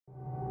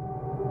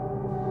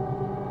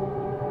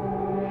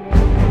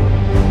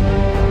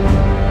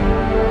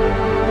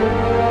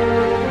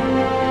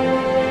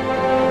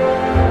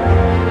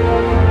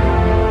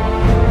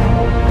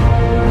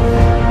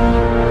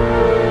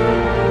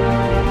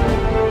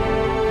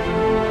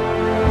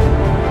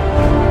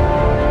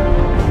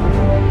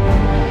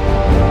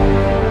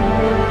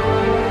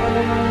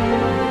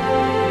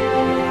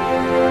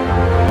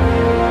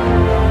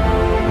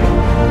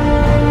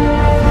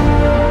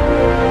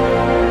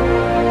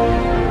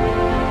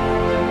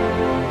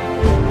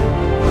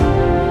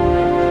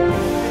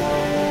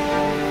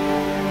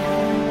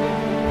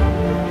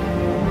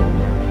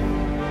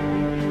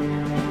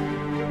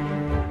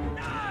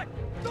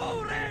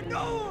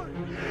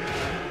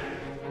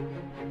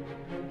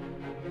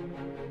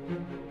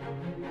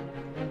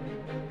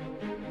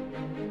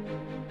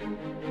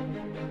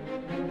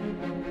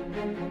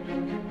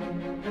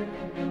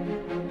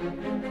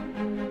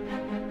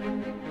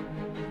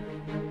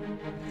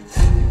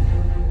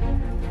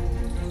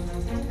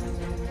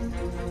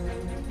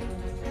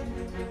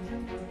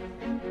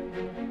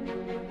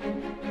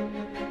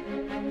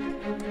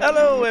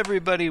Hello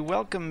everybody,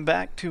 welcome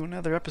back to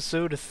another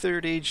episode of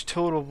Third Age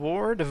Total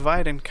War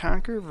Divide and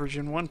Conquer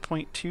version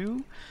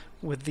 1.2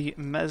 with the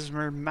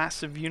Mesmer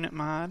Massive Unit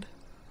mod.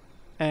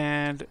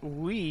 And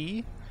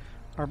we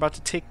are about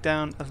to take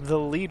down the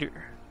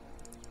leader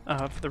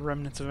of the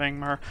remnants of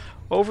Angmar,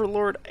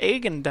 Overlord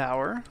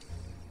Agendour.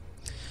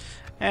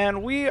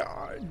 And we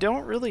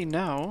don't really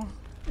know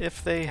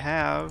if they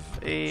have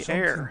a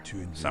heir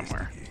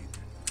somewhere.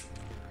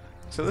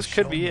 So this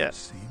could be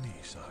it.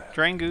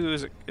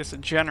 Drangu is a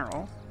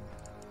general.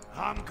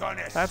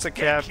 That's a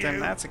captain,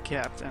 that's a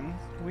captain.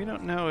 We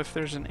don't know if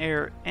there's an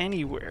heir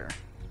anywhere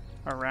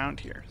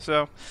around here.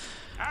 So,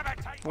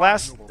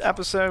 last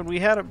episode we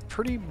had a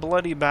pretty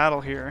bloody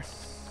battle here.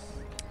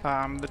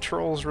 The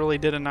trolls really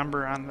did a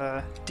number on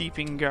the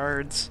deeping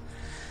guards.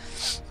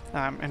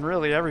 And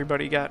really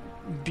everybody got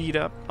beat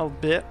up a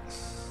bit.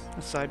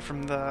 Aside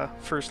from the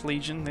First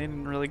Legion, they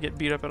didn't really get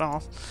beat up at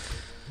all.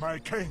 My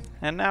king.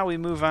 And now we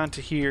move on to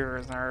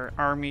here. Our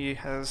army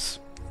has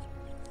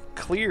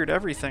cleared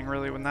everything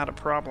really with not a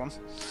problem.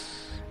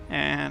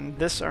 And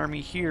this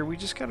army here, we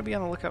just got to be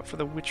on the lookout for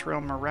the Witch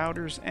Realm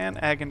Marauders and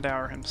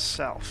Agendour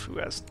himself, who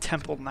has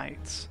Temple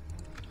Knights.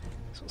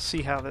 So we'll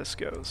see how this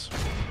goes.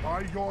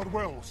 By your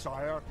will,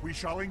 sire, we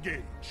shall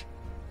engage.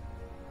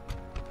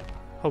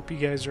 Hope you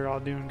guys are all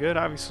doing good.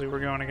 Obviously we're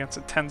going against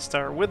a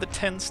 10-star with a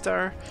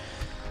 10-star.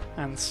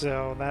 And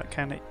so that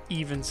kind of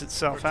evens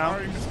itself out.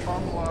 The time's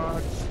come,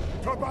 lads.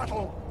 To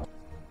battle!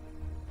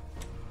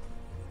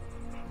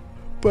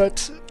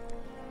 But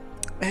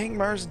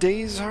Angmar's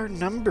days are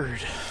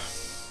numbered.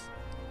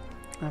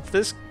 If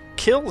this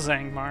kills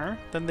Angmar,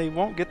 then they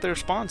won't get their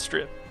spawn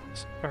script,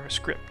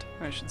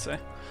 I should say.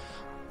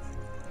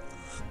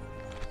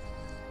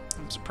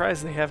 I'm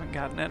surprised they haven't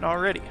gotten it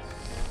already.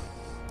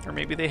 Or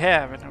maybe they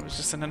have, and it was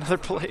just in another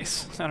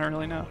place. I don't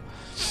really know.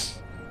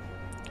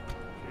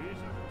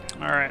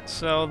 Alright,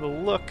 so the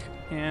look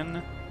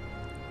in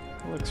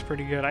looks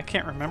pretty good. I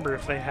can't remember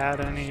if they had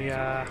any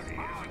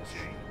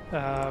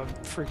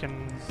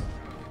freaking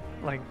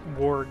like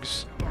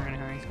wargs or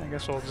anything. I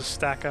guess we'll just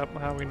stack up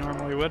how we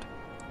normally would.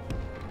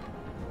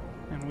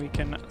 And we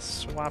can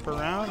swap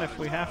around if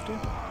we have to.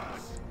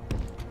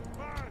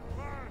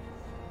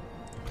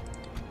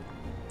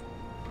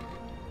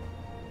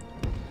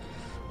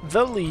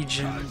 The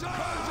Legion.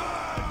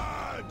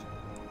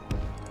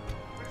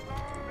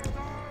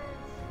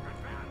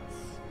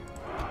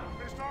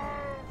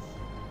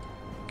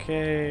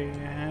 Okay,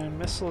 and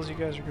missiles, you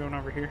guys are going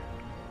over here.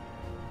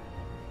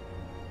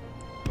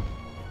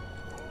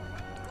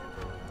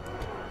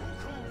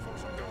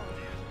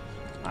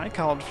 I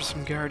called for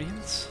some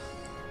guardians.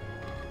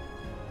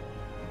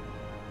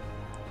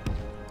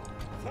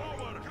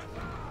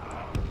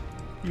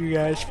 You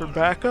guys for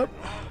backup.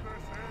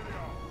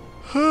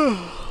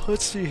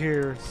 Let's see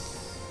here.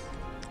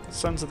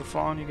 Sons of the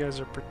Fallen, you guys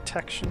are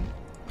protection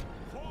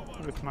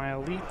with my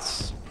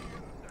elites.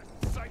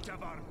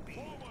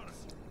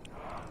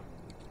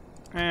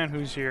 And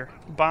who's here?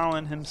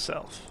 Balin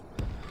himself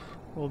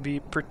will be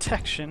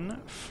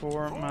protection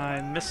for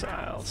my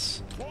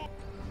missiles.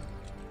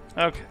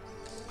 Okay.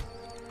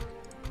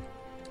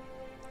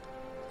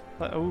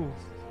 Oh,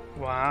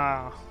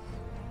 wow.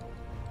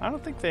 I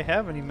don't think they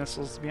have any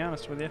missiles, to be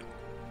honest with you.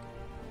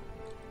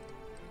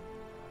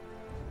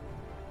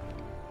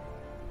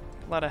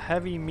 A lot of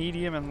heavy,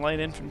 medium, and light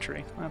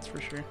infantry, that's for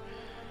sure.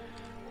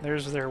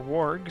 There's their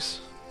wargs.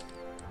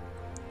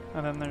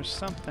 And then there's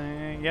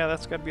something... Yeah,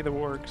 that's got to be the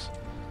wargs.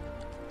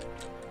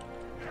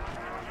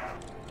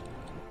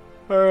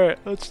 Alright,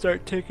 let's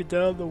start taking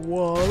down the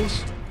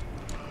walls.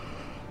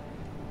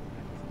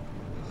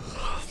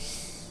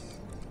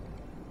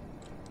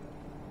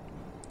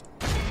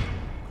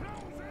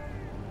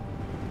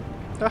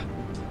 Ah.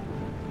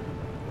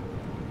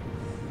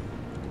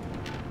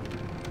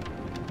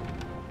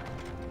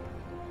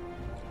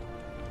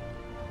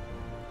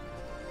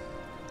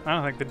 I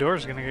don't think the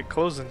door's gonna get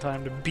closed in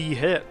time to be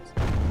hit.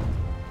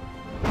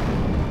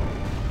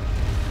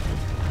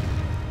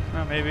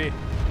 Oh, maybe.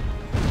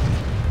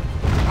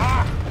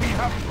 Ah! We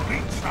have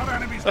reached our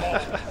enemy's wall!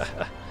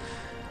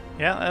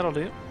 Yeah, that'll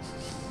do.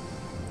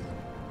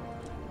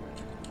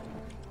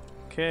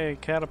 Okay,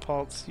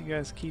 catapults. You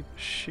guys keep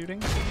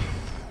shooting.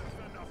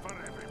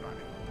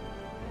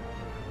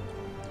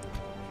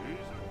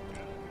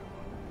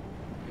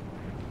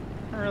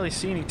 I don't really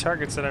see any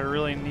targets that I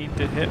really need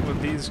to hit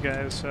with these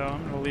guys, so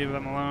I'm going to leave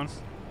them alone.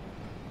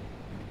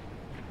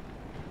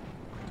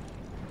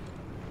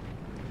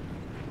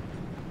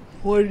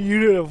 One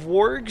unit of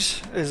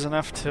wargs is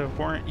enough to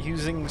warrant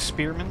using the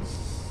spearmen.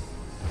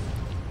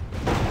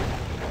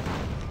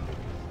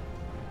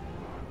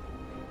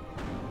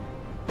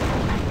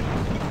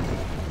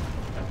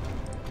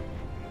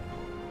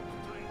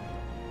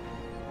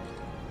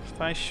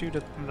 If I shoot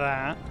at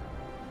that,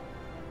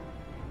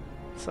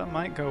 that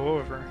might go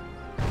over.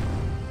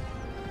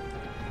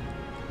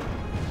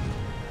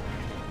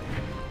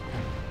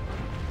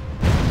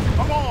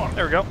 Come on!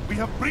 There we go. We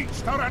have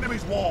breached our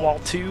enemy's wall. Wall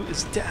 2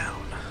 is down.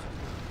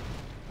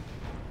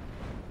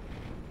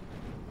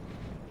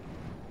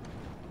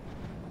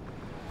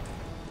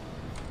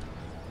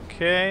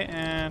 Okay,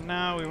 and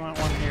now we want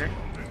one here.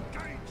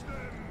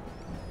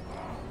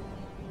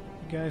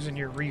 You guys in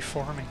your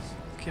reforming.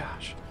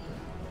 Gosh.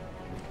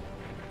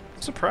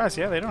 I'm surprised,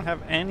 yeah, they don't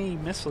have any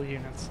missile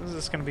units. This is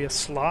just going to be a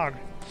slog.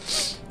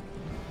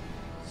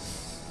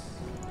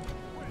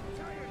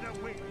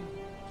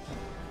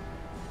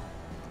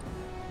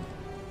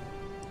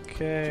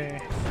 Okay.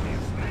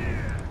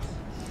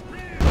 We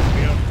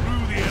are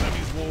through the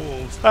enemy's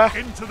walls,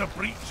 into the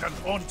breach and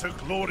onto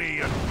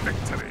glory and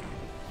victory.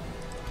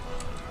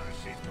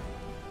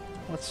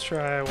 Let's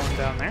try one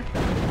down there.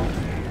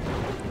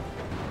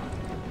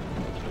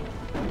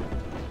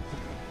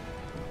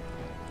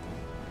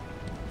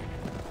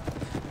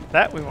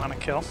 That we want to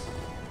kill.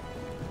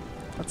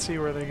 Let's see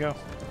where they go.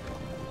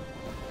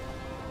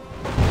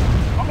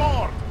 Come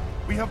on!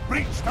 We have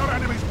breached our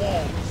enemy's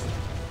walls.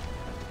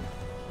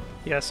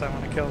 Yes, I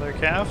want to kill their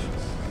cav.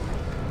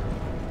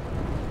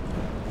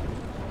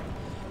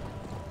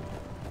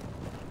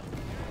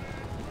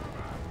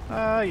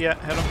 Yeah,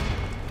 hit him.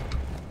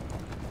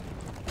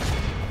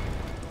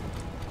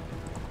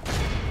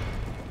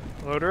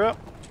 Load her up.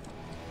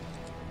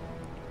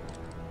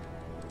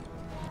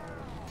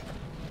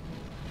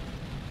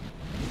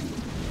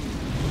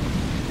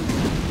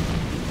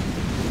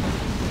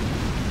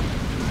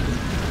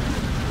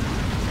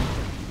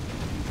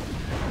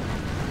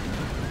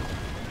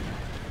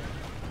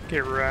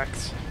 Get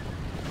wrecked.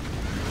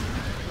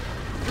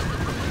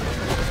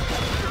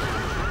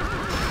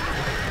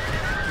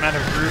 Men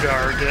of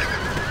Rudar get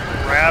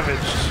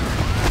ravaged,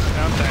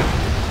 don't they?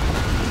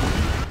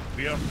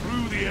 We are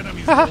through the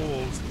enemy's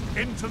walls,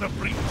 into the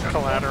breach and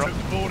Collateral.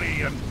 onto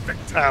glory and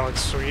victory. That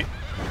looks sweet.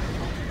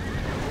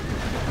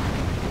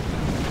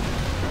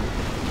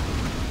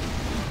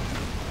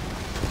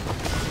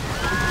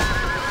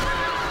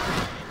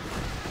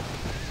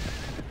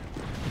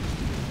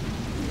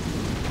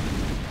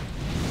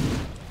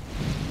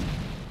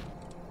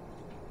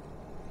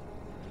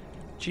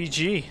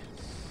 GG.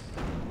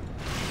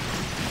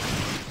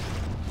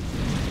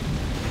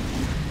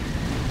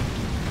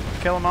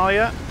 Kill them all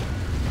yet?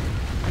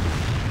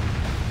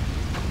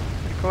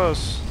 Pretty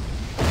close.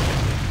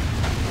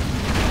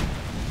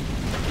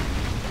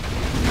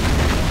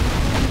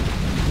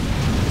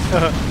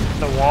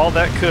 The wall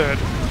that could.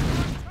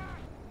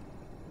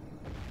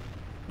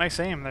 Nice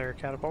aim there,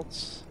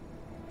 catapults.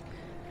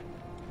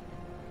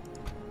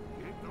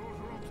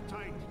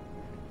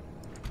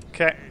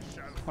 Okay,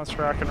 let's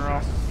rock and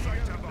roll.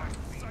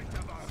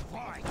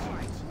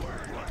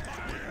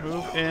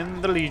 Move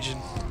in the Legion.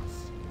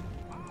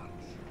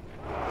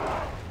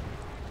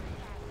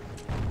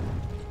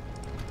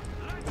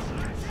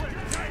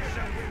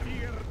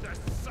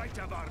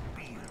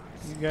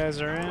 You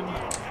guys are in.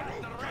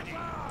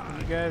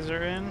 You guys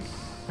are in.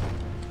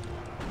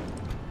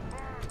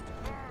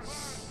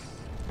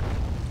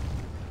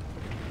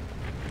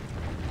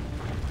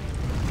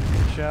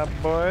 Good job,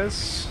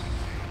 boys.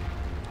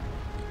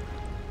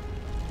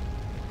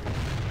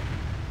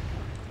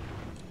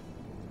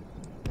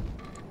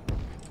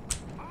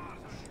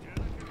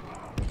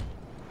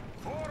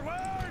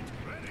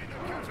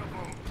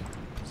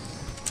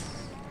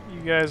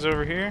 You guys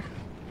over here.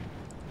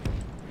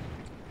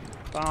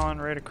 Falling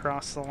right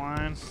across the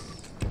line.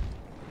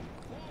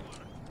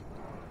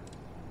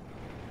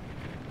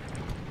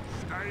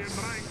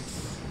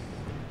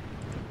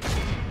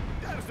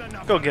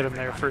 Go get him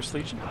there, First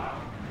Legion.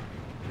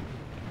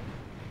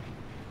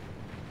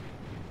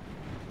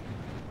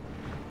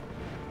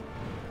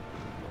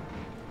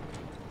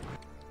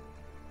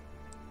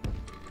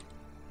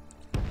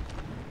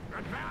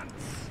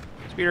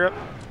 Speed her up.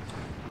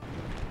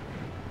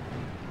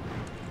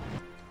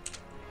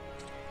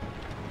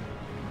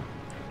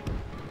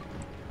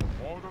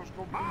 Orders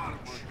completed,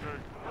 my king.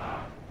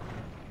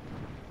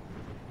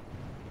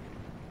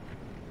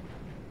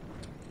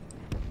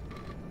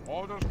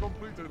 Orders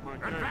completed, my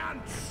king.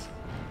 Advance!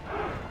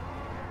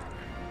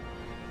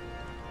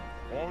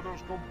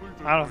 Orders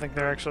completed. I don't think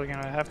they're actually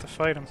gonna have to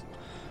fight him.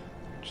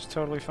 Which is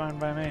totally fine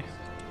by me.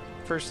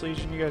 First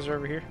Legion, you guys are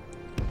over here.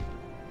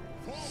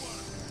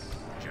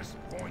 Just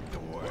point the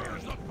way.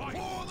 Where's the fight?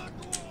 For the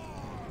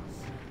claws!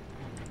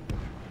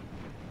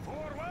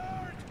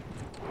 Forward!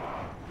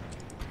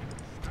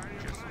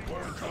 Just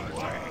work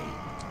away.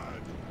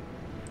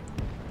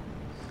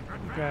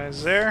 You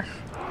guys there.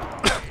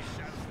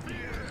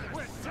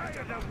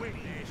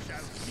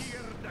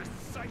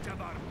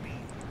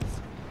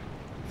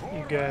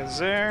 You guys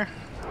there.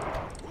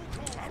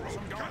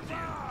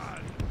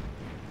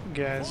 You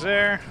guys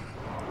there.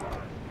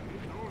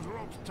 Those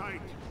ropes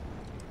tight.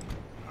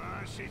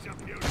 She's a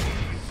beauty.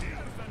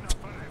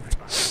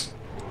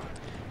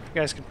 You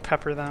guys can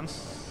pepper them.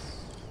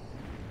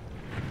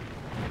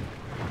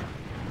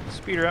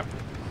 Speed her up.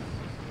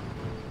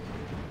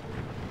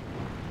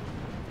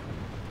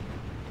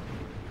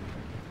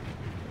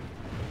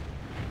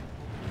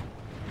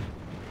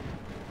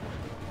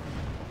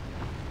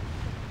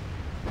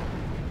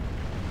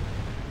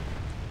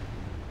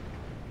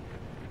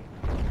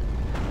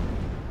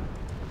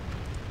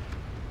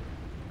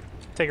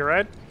 Take a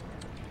ride.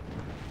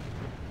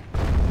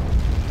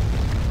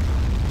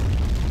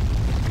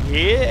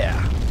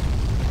 Yeah!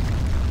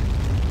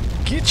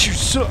 Get you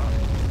some!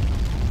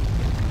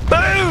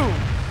 Boom!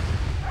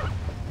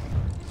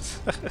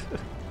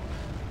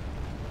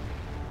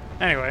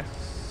 Anyway,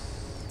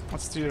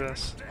 let's do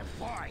this.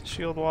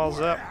 Shield walls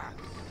up.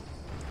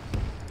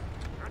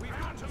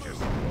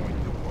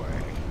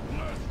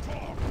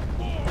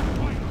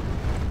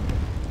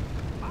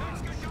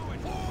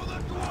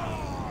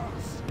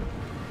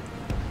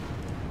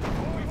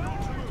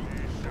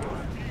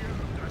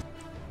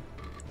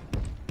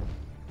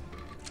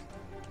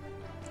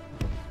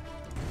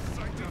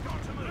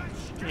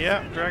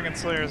 Yeah, Dragon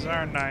Slayers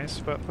are nice,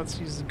 but let's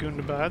use the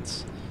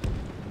Goondabods.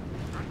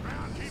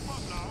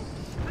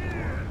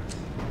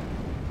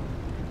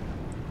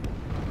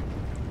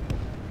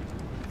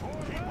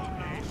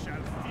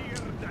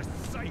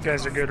 You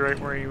guys are good right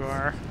where you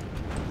are.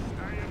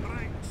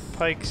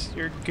 Pikes,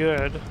 you're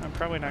good. I'm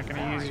probably not going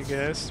to use you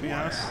guys, to be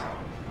honest.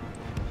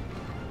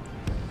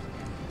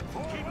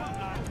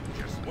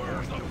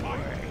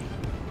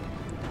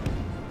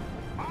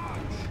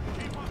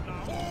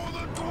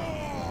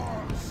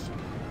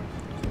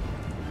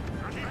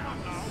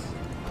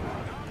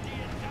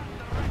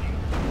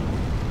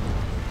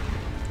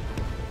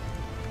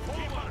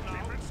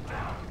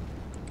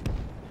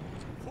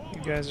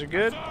 You guys are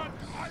good.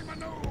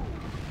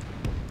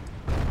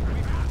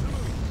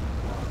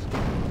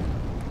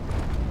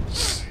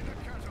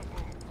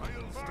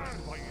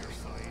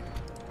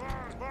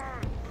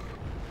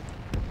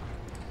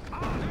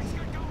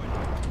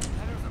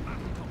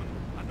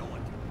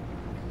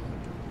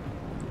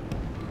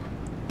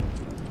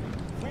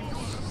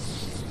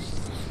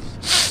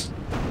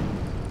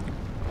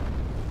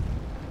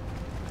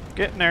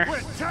 Getting there.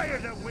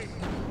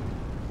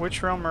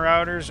 Witch Realm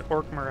Marauders,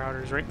 Orc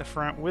Marauders right in the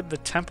front with the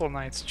Temple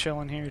Knights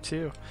chilling here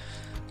too.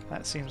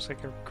 That seems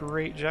like a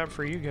great job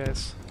for you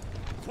guys.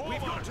 We've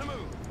got to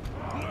move.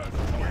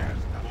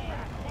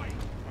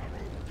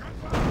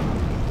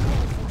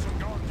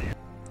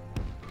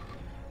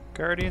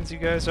 Guardians, you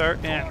guys are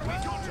in.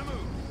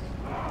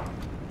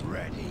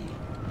 Ready.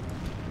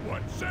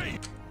 What say?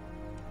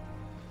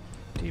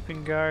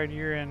 Deepen Guard,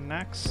 you're in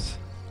next.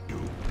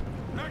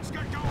 Let's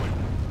get going.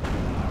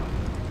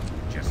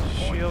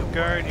 Shield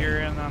Guard, you're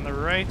in on the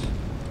right.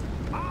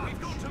 We've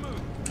got to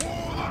move. For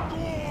the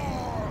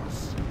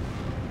dwarves.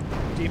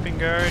 Deepen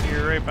Guard,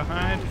 you're right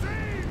behind.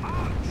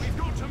 We've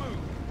got to move.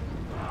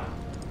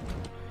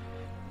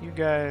 You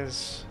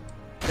guys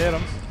hit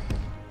them.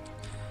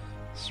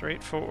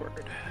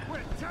 Straightforward. We're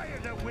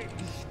tired of waiting.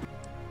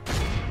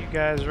 You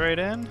guys right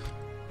in.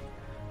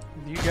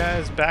 You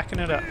guys backing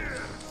it up.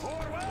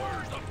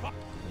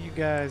 You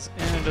guys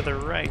in and to the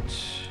right.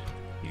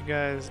 You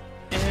guys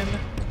in.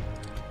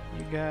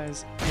 You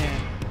guys in.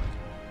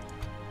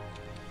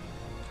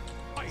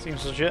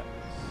 Seems legit.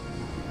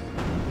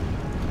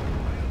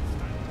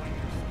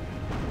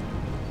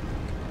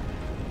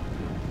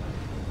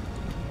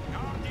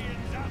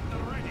 Guardians at the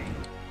ready.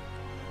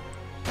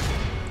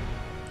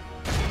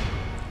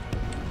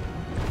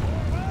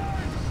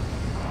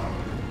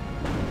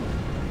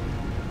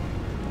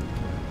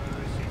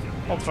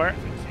 Hold fire.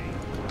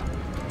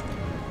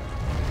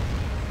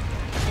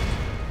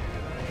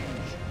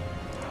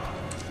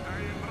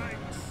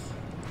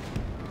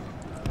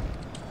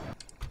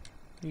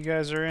 You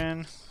guys are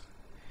in.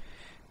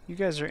 You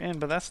guys are in,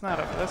 but that's not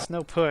a, that's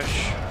no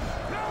push.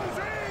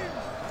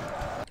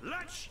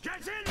 Let's get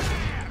in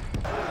there.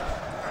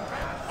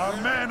 Our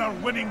men are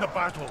winning the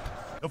battle.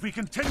 If we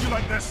continue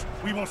like this,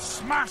 we will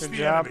smash Good the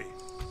job. enemy.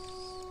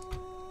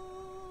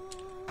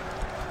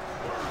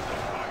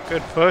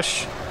 Good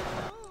push.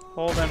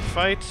 Hold and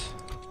fight.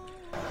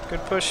 Good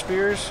push,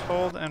 spears.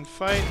 Hold and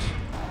fight.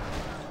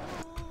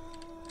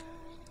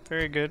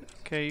 Very good.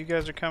 Okay, you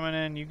guys are coming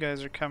in. You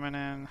guys are coming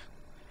in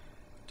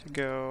to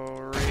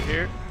go right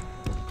here.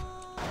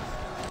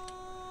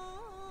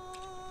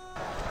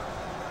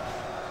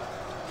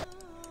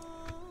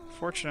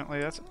 Fortunately,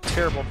 that's a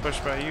terrible push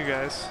by you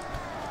guys.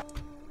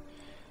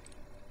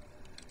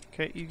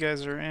 Okay, you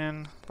guys are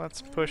in.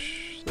 Let's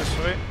push this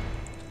way.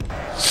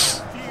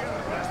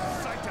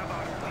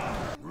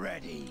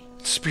 Ready.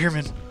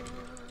 Spearman.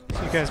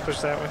 You guys push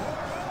that way.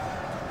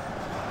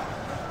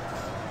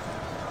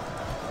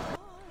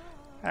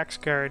 Axe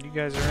guard, you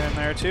guys are in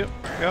there too.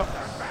 Go.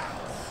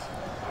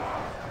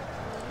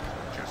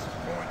 Just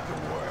point the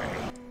way.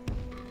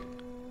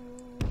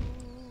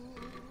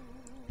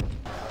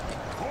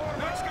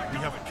 We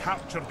have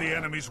captured the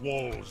enemy's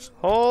walls.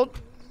 Hold.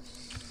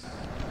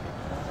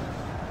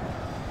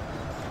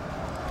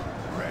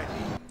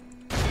 Ready.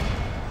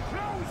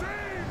 Close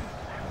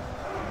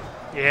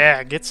in.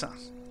 Yeah, get some.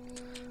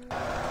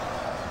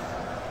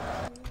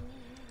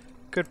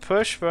 Good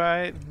push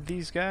by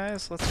these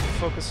guys. Let's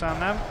focus on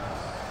them.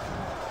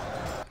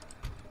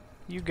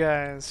 You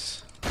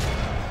guys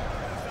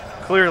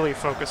clearly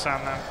focus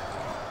on them.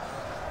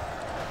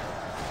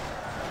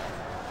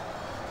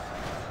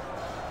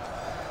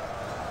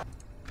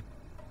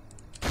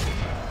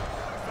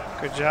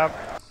 Good job.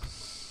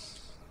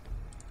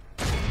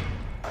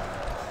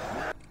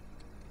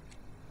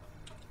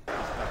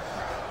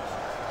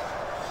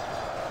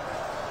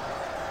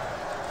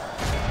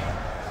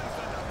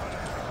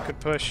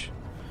 push.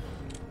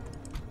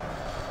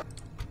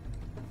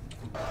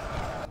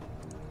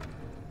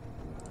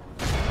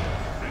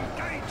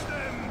 Engage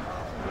them!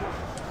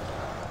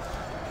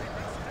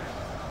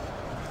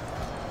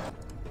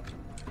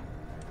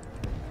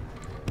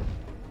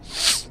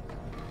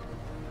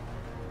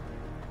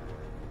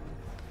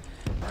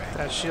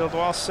 That shield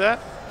wall set.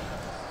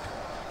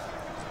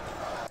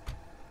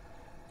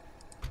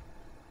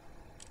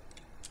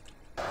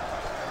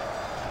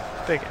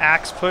 Big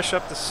axe push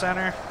up the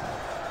center.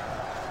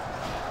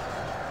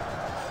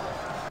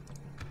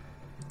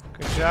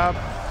 Good job.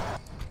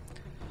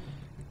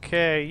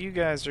 Okay, you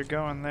guys are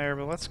going there,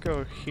 but let's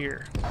go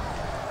here.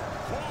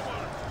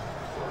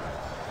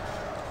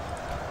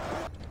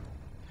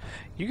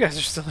 You guys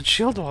are still in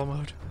shield wall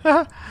mode.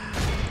 How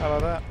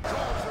about that?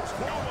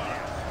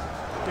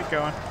 Get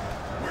going.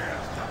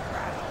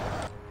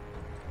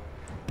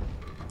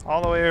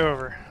 All the way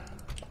over.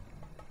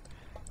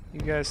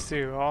 You guys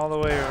too, all the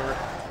way over.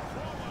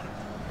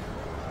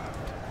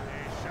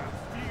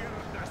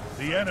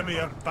 The enemy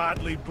are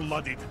badly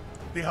blooded.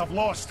 They have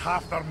lost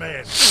half their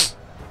men.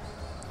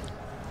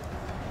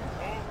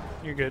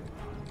 You're good.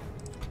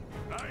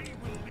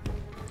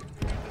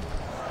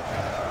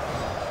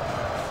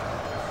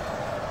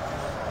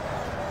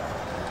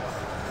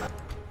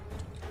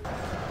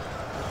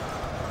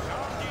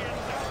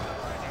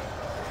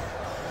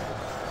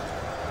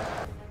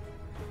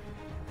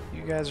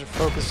 You guys are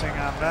focusing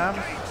on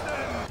them.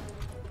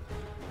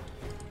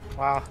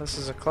 Wow, this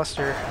is a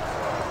cluster.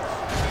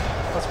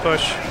 Let's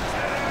push.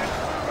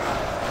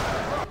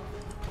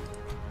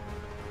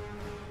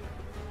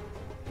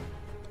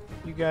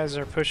 You guys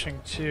are pushing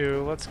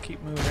too. Let's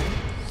keep moving.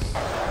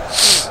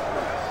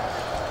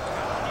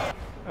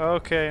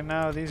 Okay,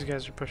 now these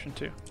guys are pushing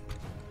too.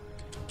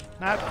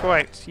 Not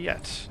quite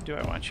yet. Do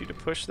I want you to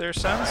push there,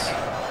 sons?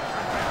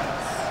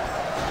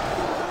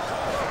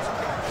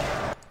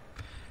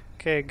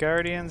 Okay,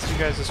 Guardians, you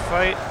guys just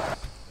fight.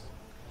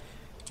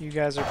 You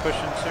guys are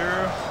pushing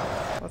through.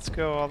 Let's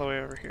go all the way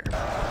over here.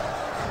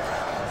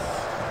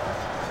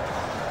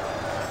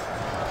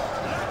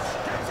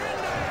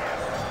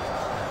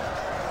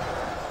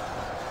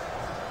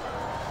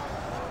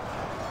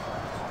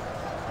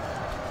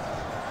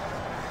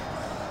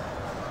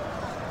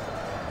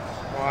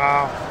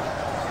 Wow.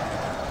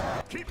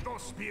 Keep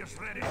those spears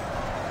ready.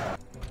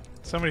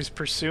 Somebody's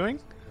pursuing?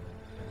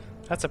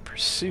 That's a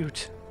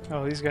pursuit.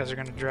 Oh, these guys are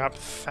gonna drop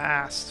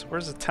fast.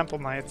 Where's the Temple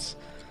Knights?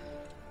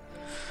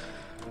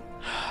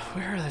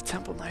 Where are the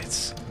Temple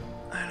Knights?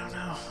 I don't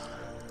know.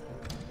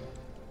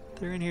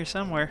 They're in here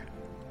somewhere.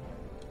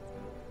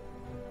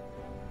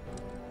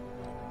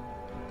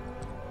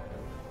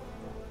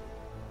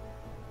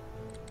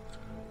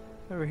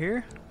 Over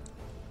here?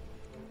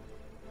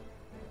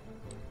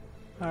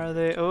 Are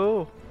they?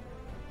 Oh!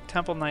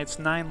 Temple Knights,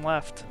 9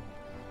 left.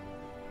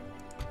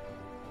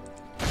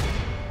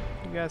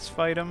 You guys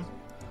fight them.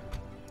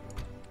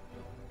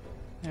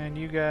 And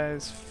you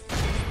guys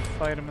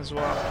fight them as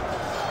well.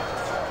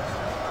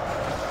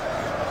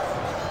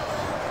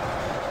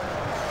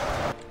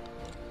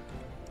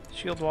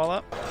 Shield wall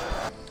up.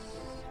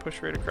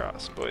 Push right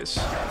across, boys.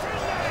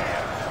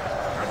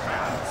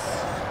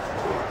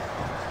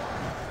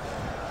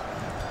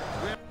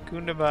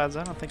 Gundabads,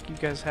 I don't think you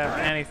guys have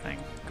anything.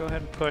 Go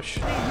ahead and push.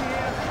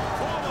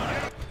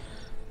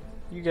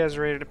 You guys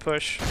are ready to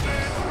push.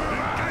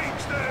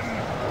 Engage them!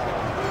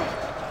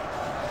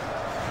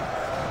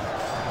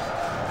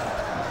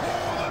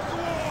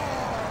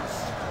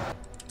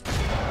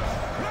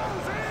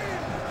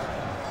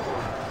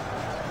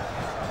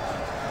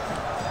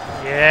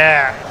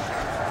 Yeah!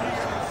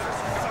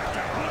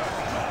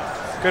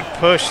 Good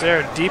push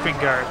there, deeping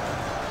guard.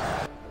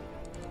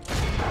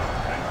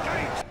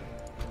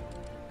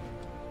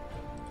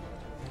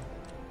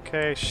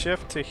 Okay,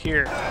 shift to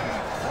here.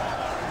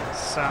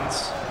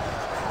 Sense.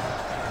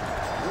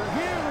 We're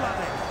here,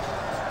 laddie.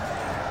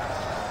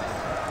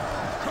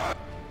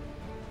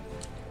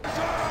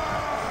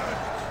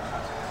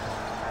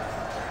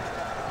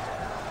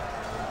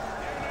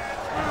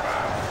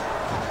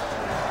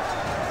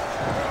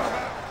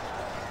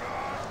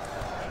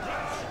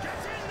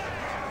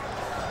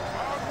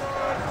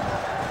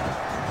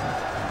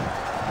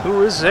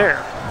 Who is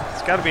there?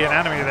 It's got to be an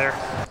enemy there.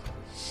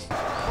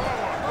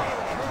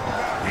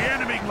 The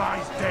enemy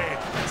lies dead.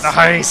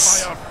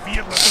 Nice. By our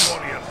fearless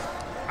warriors.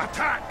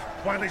 Attack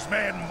while his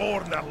men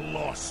mourn their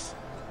loss.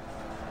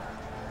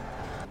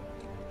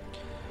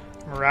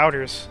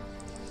 Marauders.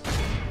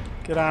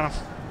 Get on them.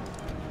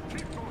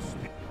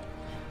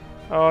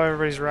 Oh,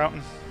 everybody's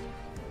routing.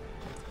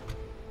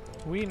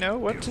 We know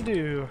what to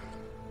do.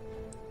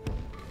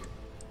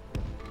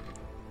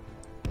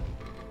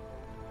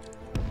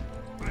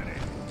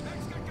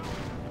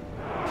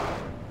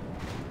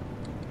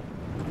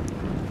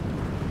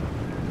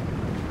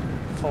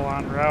 Full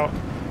on route.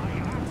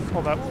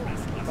 Hold up.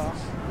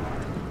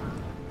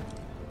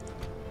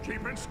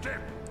 Keep in step.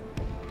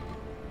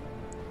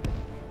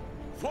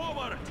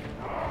 Forward.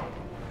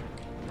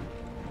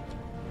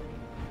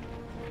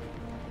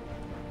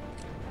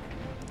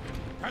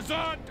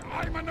 Khazad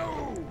Dum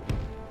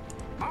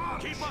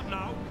DaC! Keep up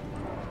now!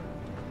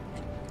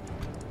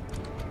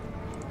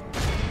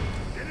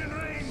 Get in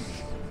range!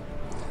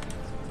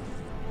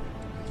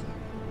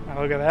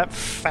 Oh, look at that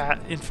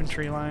fat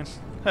infantry line.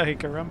 Hey,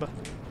 caramba.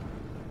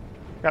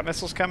 Got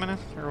missiles coming in,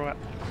 or what?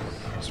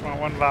 Just want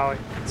one volley.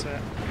 That's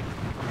it.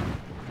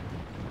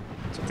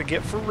 That's what they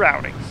get for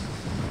routing.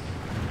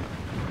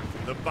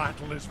 The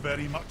battle is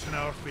very much in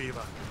our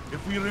favor.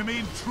 If we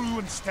remain true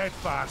and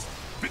steadfast,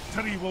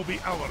 victory will be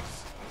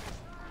ours.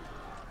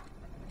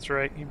 That's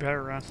right, you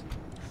better run.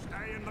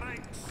 Stay in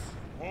ranks.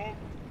 Hold.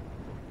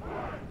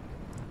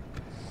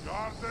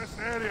 Guard this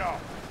area.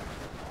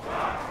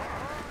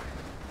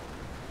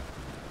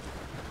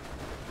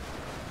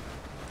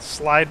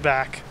 Slide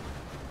back.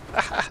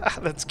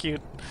 That's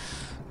cute.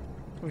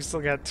 We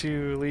still got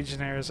 2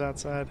 legionnaires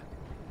outside.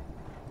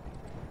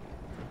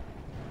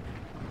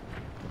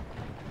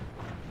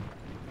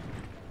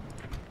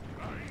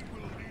 I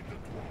will lead the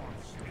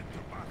dwarves into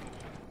battle.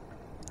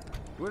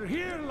 We're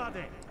here,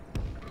 laddie.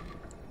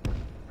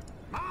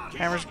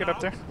 Hammers, get up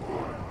there.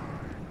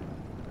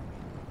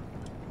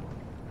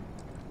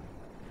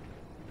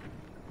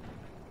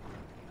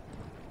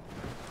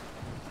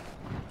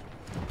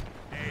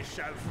 They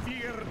shall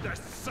fear the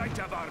sight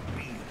of our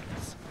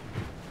beams.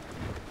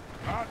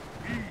 At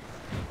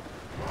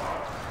ease.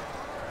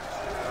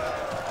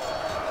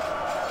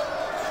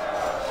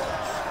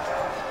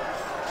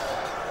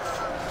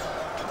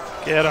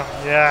 Get him.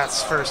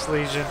 Yes, First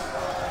Legion.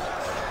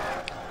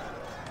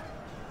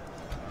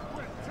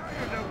 We're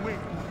tired of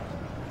waiting.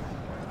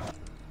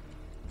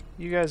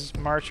 You guys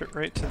march it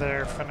right to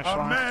their finish Our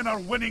line. men are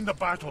winning the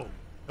battle.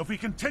 If we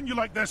continue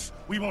like this,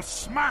 we will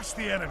smash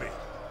the enemy.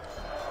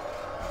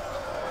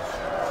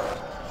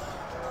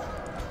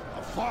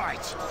 A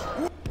fight!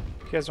 You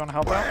guys want to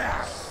help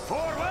out?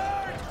 Forward!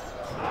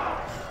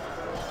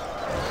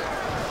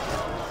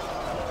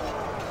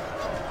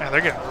 Man,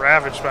 they're getting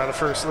ravaged by the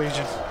First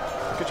Legion.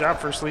 Good job,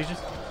 First Legion.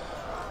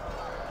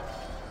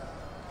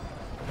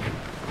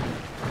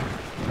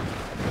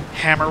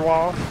 Hammer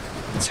wall.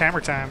 It's hammer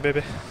time,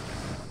 baby.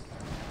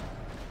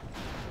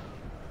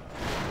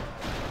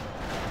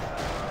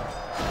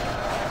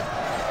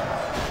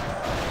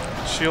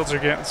 Shields are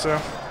getting so.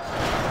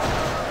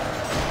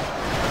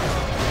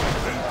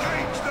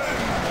 Engage them!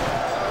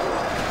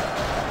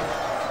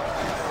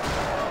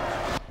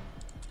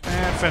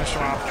 And finish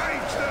them off.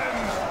 Engage them!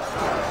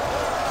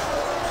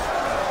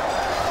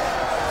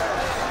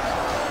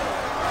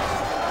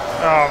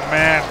 Oh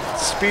man,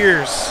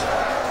 spears.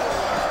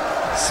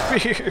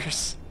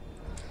 Spears.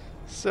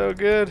 So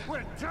good.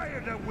 We're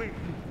tired of waiting.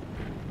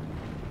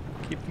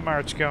 Keep the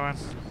march going.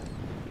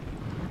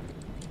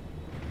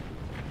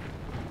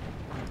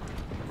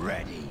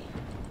 Ready.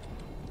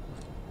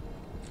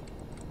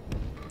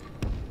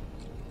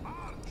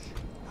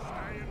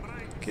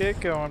 Get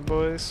going,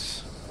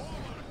 boys.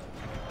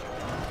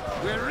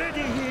 We're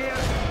ready here.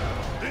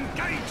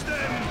 Engage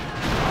them!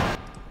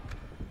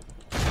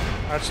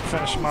 I should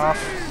finish them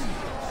off.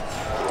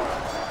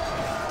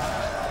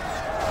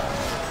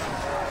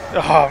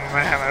 Oh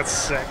man, that's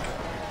sick.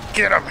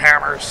 Get them,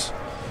 hammers.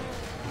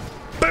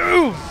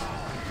 Boom!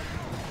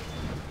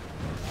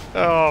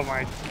 Oh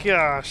my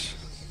gosh.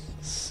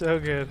 So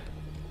good.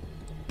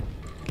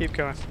 Keep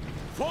going.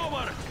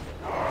 Forward.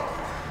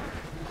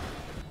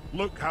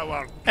 Look how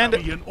our And-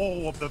 happy in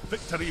awe of the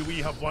victory we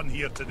have won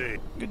here today.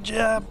 Good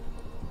job.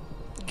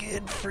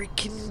 Good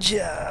freaking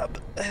job.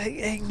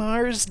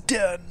 Angmar's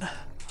done.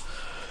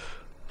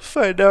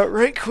 Find out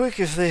right quick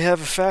if they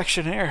have a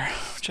faction heir,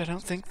 which I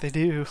don't think they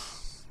do.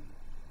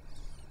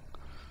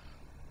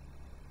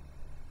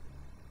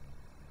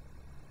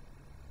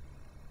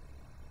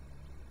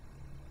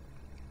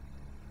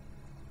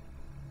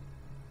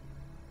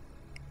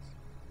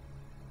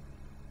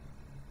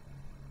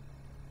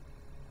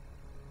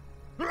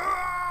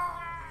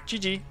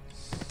 GG.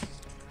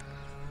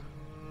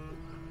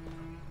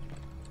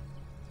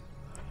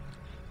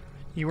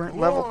 You weren't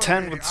level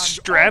 10 with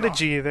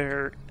strategy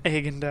there,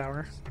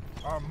 Agendower.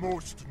 A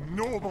most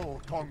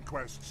noble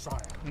conquest, sire.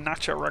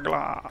 Nacha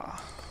Regla.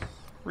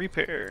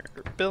 Repair.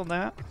 Build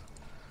that.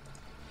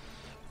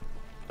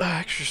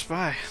 Extra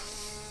spy.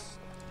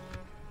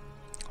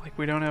 Like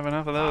we don't have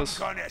enough of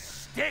those. I'm gonna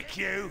stick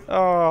you.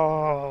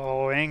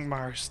 Oh,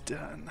 Angmar's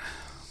done.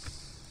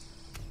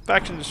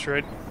 Faction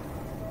destroyed.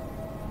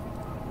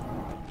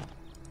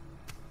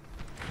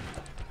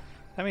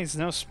 That means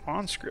no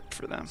spawn script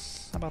for them.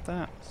 How about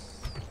that?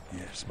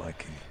 Yes, my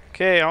king.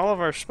 Okay, all of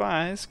our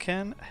spies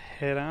can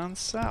head on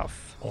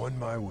south. On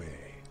my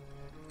way.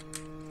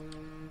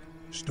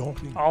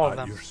 Stomping All of at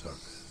them. your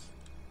service.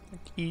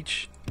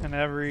 Each and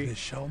every They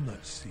shall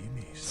not see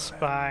me, sire.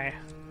 spy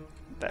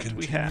that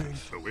we Continuing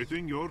have.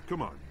 Awaiting your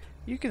command.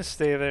 You can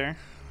stay there.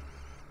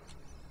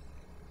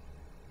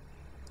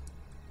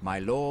 My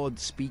lord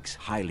speaks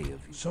highly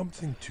of you.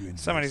 Something to investigate.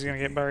 Somebody's gonna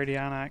get buried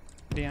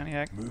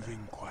Dianiac.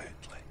 Moving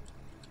quietly.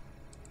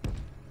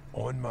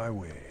 On my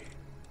way.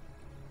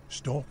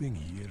 Stopping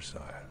here,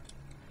 sire.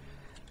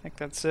 I think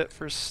that's it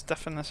for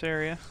stuff in this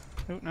area.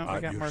 Oh no, we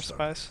At got your more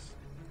spies. service.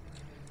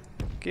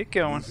 Get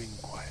going. moving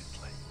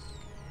quietly.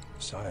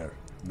 Sire,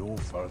 no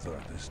further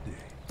this day.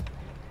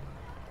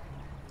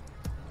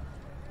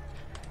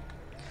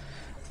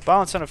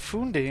 Balance on a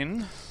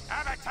Fundine.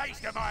 Have a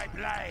taste of my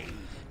blade.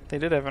 They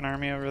did have an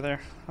army over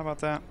there. How about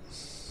that?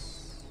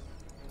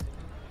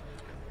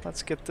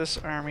 Let's get this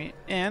army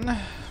in.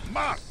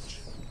 March!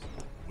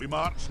 We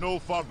march no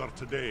further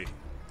today.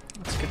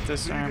 Let's get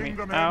this army Leading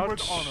the men out.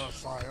 with honor,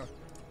 sire.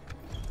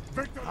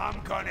 Victor, I'm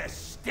gonna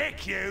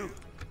stick you.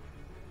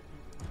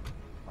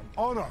 an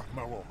honor,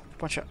 my lord.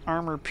 Bunch of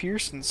armor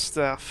piercing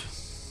stuff.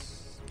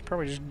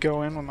 Probably just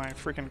go in with my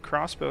freaking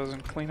crossbows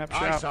and clean up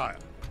Aye, shop. sire.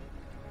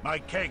 My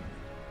king.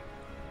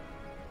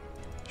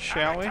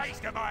 Shall we? Have a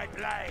taste of my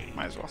blade.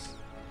 Might as well.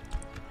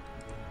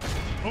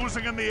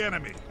 Closing in the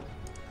enemy.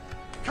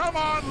 Come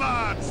on,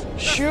 lads!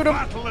 Shoot 'em.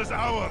 This battle is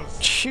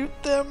ours! Shoot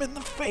them in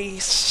the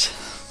face.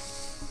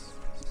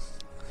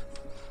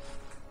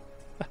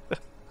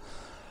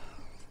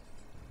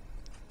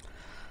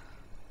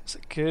 It's a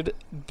good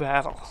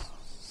battle.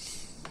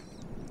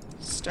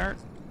 Start.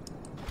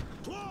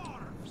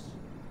 Dwarves.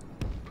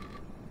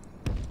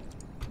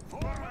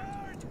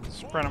 Forward.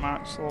 Spread them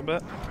out just a little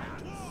bit.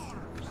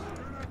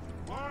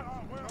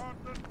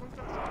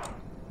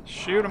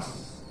 Shoot them.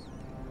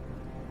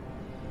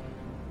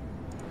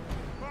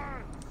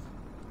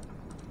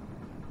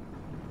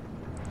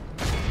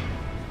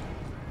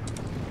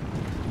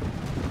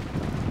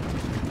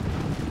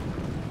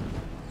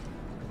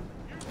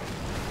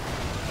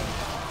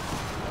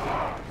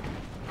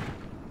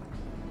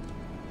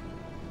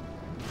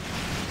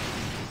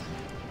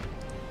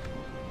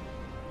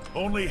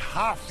 Only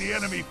half the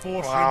enemy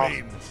force Wow.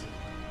 remains.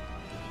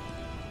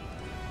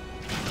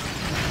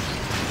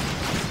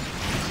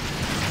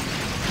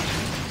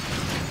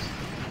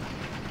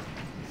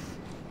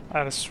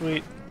 That is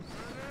sweet.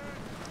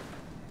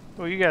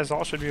 Well, you guys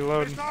all should be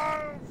loading.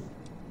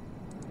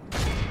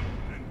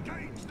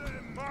 Engage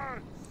them,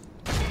 march!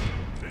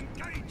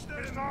 Engage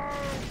them!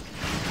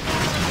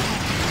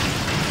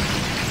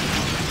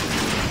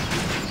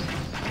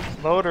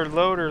 Loader,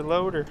 loader,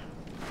 loader.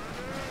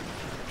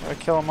 Gotta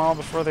kill them all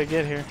before they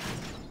get here.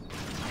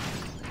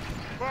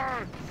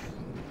 March!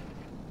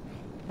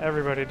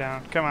 Everybody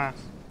down. Come on.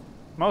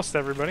 Most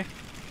everybody.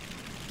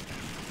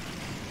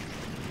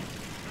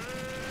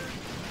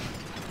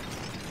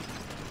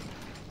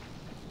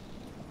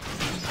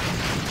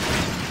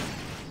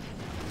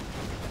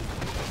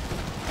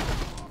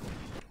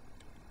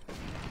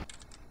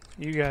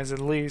 You guys at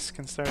least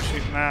can start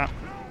shooting that.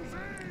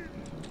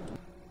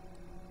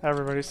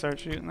 Everybody start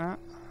shooting that.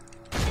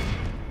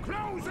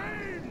 Close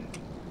in.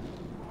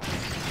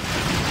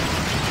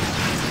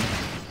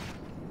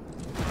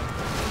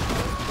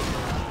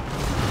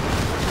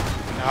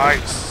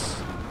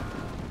 Nice.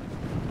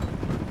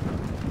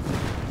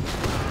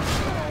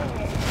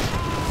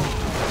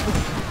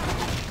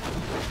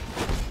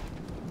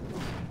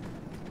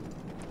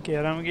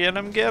 Get him, get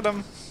him, get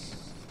him.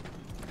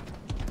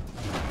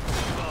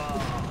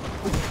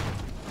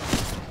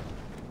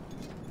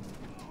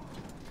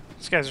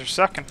 These guys are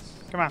sucking.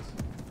 Come on.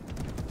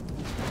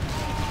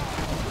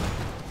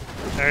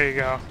 There you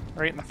go.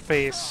 Right in the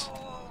face.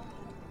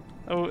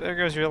 Oh, there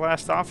goes your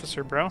last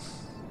officer, bro.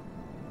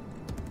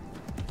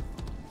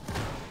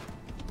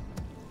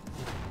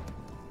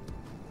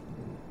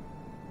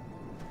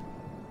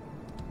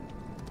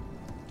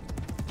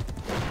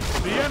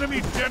 The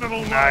enemy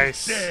general Nice.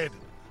 lies dead.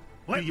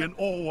 Let me in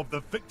awe of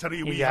the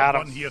victory we got have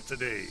him. won here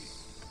today.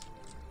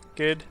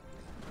 Good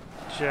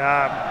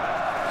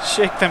job.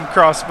 Shake them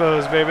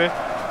crossbows, baby.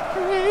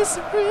 Raise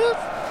the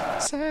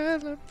roof.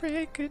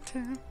 Celebrate good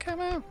time. Come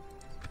on.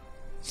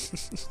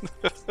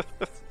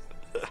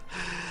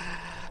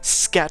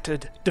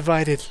 Scattered,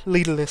 divided,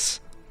 leaderless.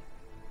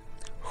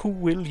 Who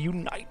will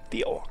unite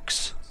the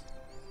orcs?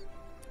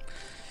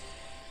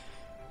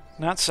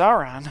 Not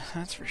Sauron,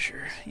 that's for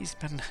sure. He's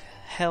been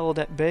held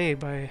at bay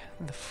by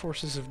the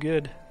forces of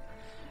good.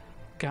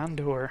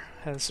 Gondor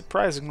has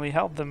surprisingly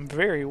held them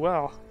very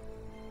well.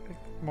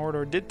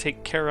 Mordor did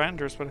take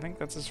Carandros, but I think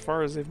that's as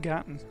far as they've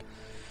gotten.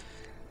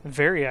 The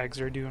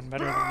Variags are doing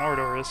better than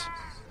Mordor is.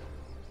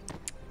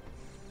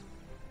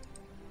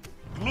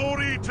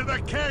 Glory to the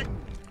king!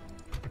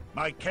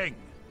 My king.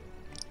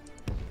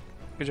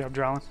 Good job,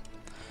 Drowlin.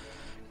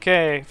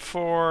 Okay,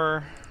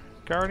 for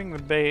guarding the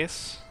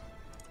base,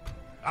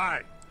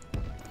 Aye.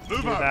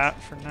 Move do out.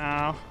 that for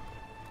now.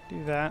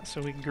 Do that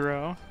so we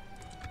grow.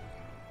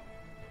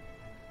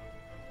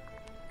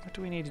 What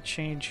do we need to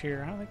change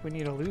here? I don't think we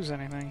need to lose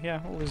anything.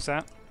 Yeah, we'll lose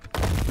that.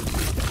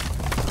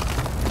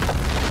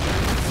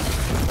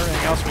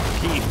 Everything else we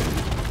can keep.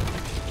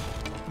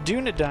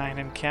 Dunedain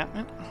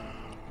encampment.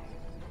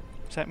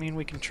 Does that mean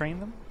we can train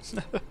them?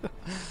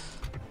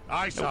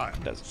 Aye, sire.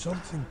 It doesn't.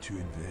 Something to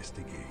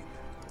investigate.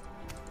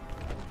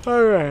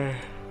 Alright.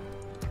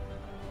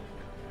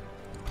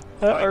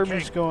 That My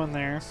armor's king. going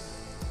there.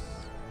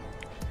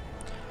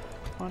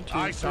 1, 2,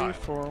 Aye, 3, sire.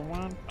 4.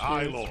 1, 2,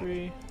 Aye, Lord.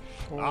 3,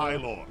 4. Aye,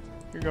 Lord.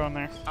 You're going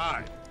there.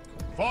 Aye.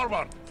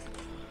 Forward.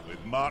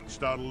 We've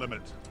marched our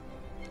limit.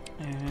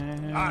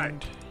 And Aye.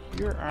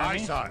 your Aye, army.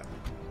 sire.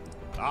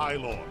 Aye,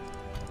 Lord.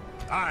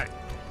 Aye.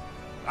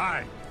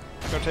 Aye.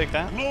 Go take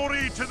that.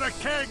 Glory to the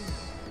king!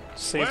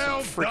 Save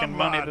Well some freaking done,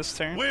 money lad. this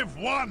turn. We've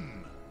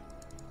won!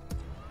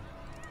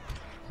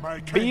 My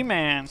king.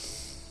 B-Man.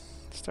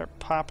 Start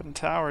popping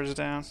towers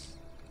down.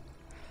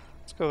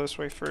 Let's go this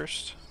way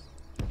first.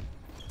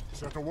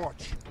 Set a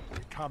watch. We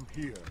camp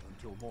here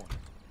until morning.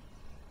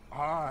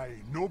 Aye,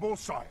 noble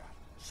sire.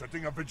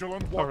 Setting a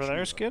vigilant watch. Over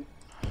there's here. good.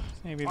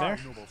 Maybe Aye,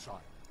 there. noble sire.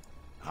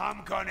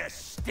 I'm gonna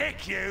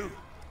stick you.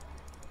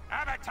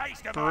 Have a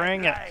taste of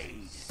Bring my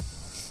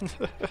it.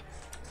 blade.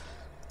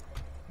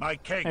 My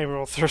king, Maybe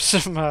we'll throw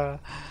some of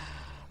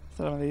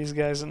these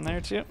guys in there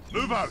too.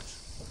 move out!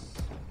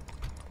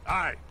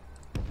 Aye.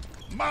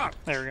 March!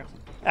 There we go.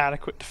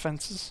 Adequate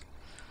defenses.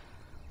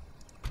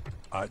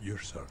 At your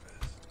service.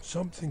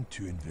 Something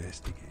to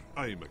investigate.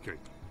 Aye, my king.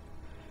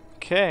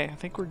 Okay, I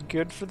think we're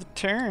good for the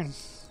turn.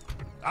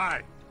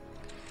 Aye.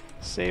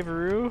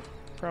 Saveru.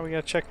 Probably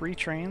gotta check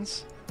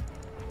retrains.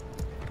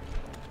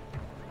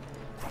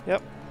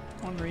 Yep.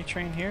 One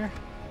retrain here.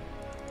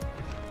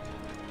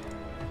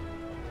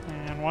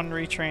 And one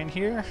retrain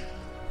here.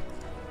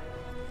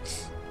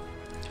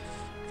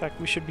 In fact,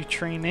 we should be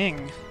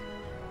training.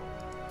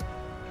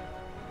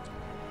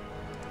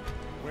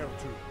 Where to?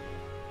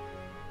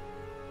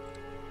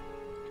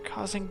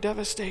 Causing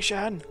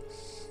devastation.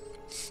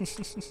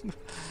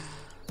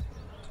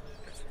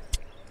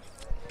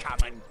 Come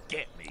and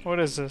get me. What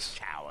is this?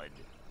 Coward.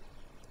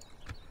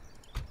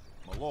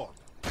 My lord.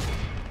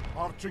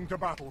 Marching to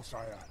battle,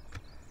 sire.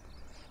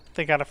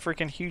 They got a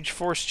freaking huge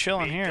force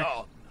chilling Be here.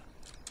 gone.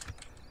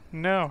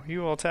 No,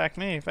 you will attack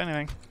me, if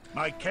anything.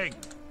 My king.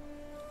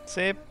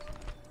 Save.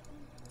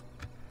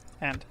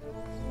 End.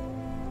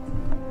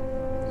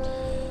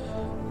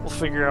 We'll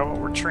figure out what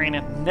we're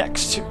training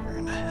next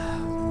turn.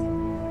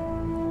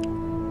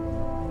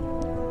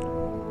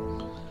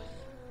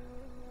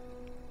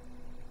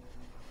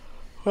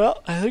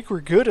 Well, I think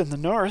we're good in the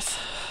north.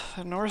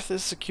 The north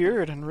is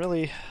secured and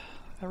really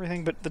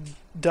everything but the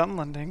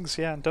Dunlandings.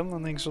 Yeah,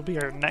 Dunlandings will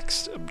be our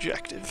next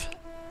objective.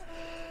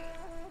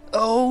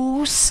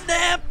 Oh,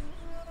 snap!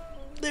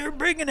 They're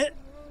bringing it.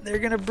 They're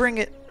gonna bring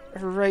it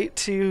right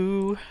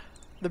to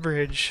the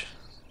bridge.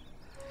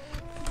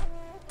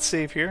 Let's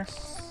save here.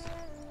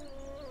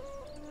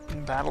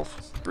 Battle.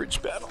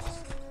 Bridge battle.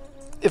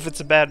 If it's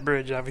a bad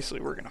bridge, obviously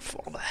we're gonna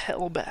fall the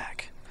hell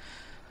back.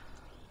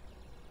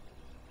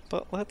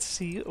 But let's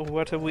see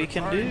what we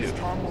can do Times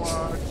come,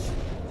 lads.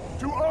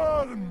 To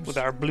arms! with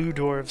our blue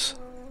dwarves.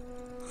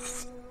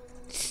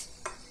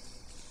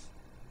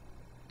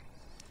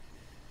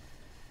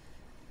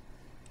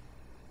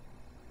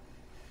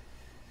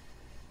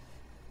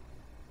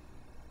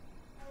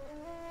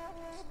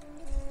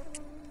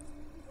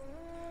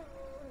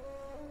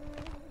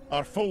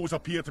 Our foes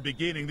appear to be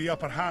gaining the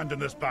upper hand in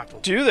this battle.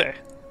 Do they?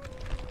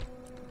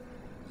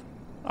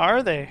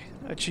 Are they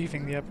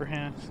achieving the upper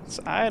hand?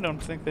 I don't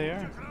think they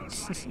are.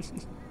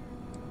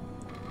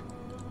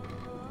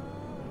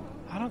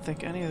 I don't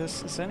think any of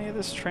this is any of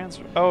this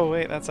transfer. Oh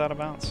wait, that's out of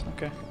bounds.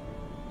 Okay.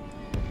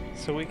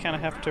 So we kind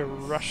of have to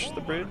rush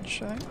the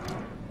bridge, I think.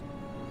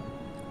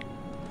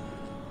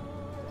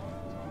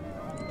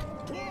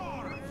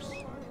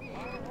 Dwarves.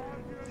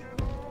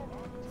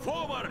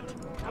 Forward.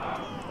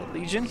 The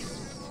Legion.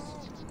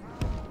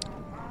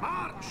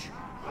 March.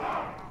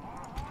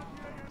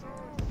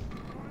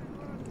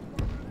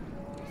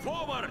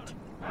 Forward.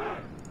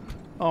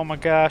 Oh my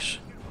gosh.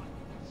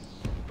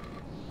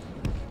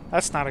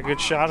 That's not a good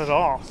shot at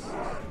all.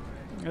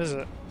 Is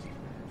it?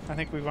 I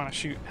think we want to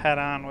shoot head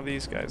on with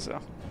these guys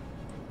though.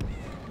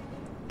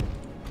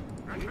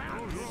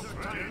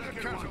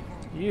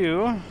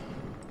 You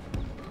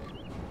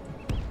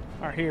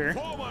are here.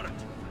 Forward.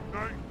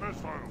 Night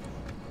missiles.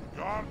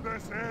 Guard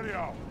this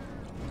area.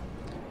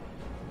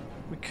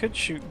 We could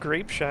shoot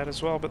grape shot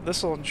as well, but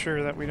this will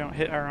ensure that we don't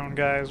hit our own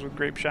guys with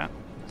grape shot.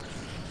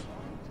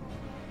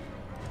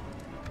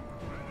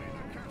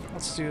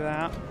 Let's do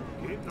that.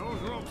 Keep those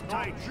ropes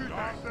tight.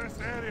 Guard this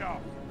area.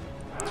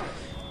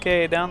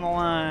 Okay, down the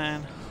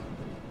line.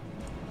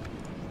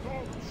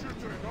 Stop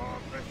shooting.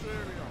 Guard this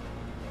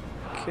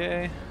area.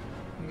 Okay.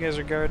 You guys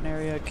are guarding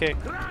area. Okay.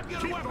 Grab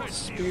your weapons.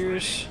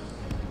 Spears.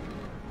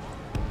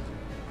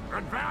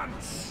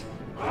 Advance.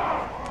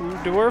 Blue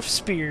dwarf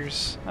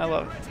spears. I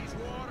love it. Ready,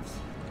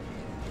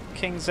 dwarves.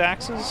 King's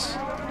axes.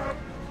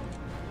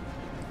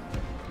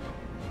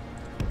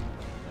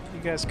 You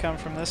guys come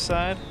from this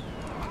side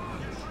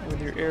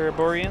with your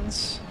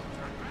Ereborians.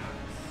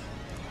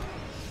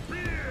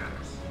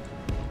 Spears.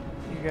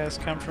 You guys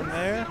come from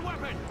there. Your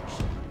weapons.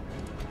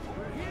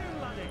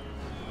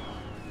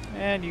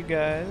 And you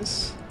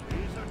guys. He's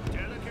a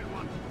delicate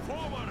one.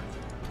 Forward.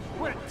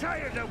 We're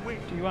tired of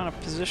waiting. Do you want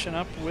to position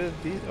up with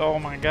these? Oh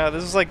my god,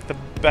 this is like the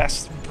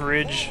best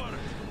bridge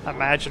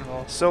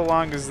imaginable. So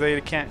long as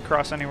they can't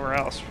cross anywhere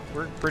else.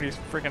 We're pretty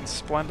freaking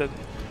splendid.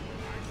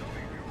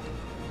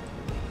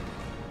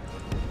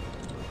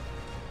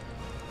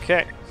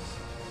 Okay.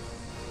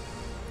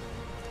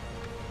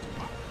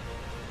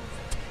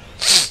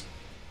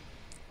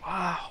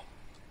 Wow.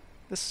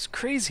 This is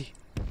crazy.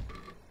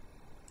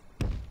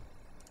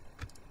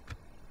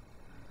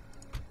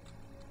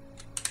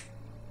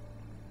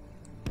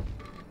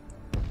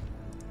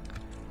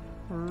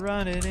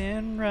 Run it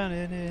in, run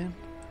it in.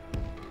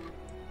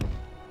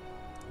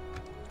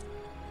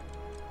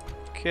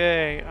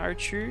 Okay,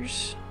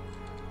 archers.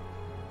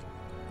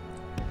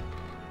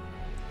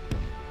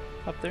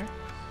 Up there.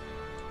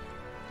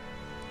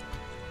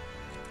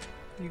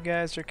 You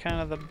guys are kind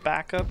of the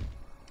backup.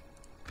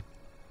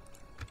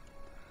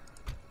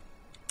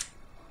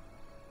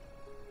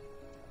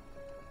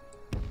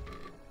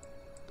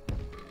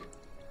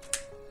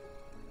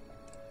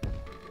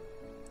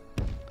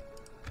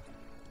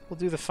 We'll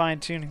do the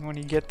fine-tuning when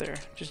you get there.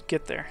 Just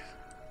get there.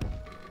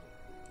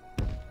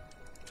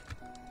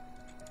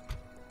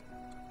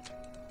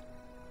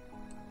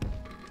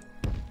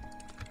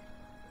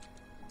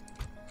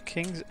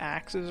 King's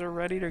axes are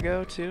ready to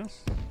go too.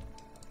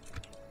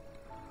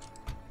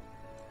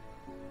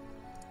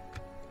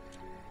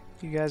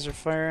 You guys are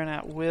firing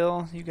at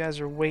will. You guys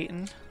are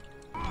waiting.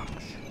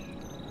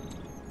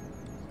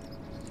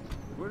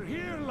 We're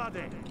here,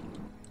 laddie.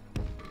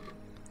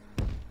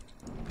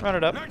 Run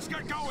it up. Let's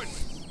get going.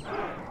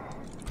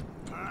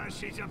 Ah,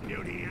 she's a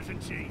beauty,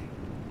 isn't she?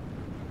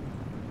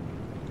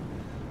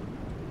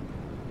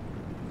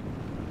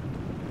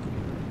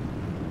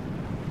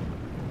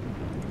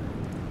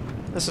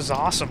 This is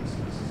awesome.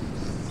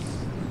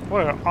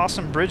 What an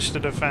awesome bridge to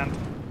defend.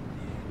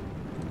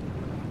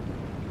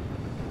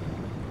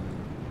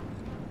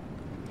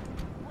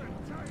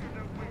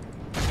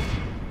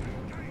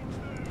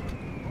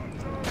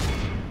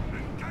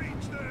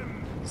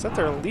 Is that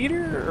their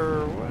leader,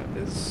 or what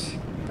is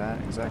that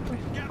exactly?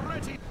 Get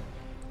ready.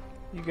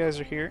 You guys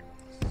are here.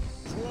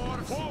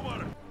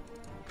 Forward.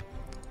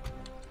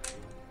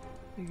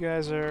 You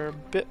guys are a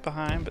bit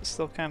behind, but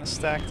still kind of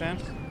stacked in.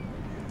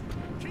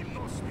 Keep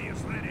those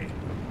spears ready.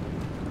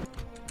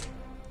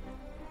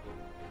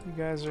 You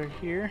guys are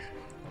here.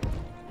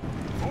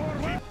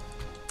 Forward.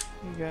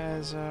 You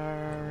guys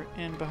are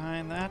in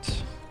behind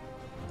that.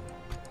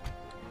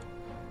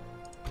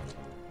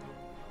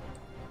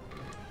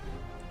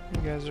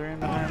 You guys are in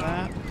behind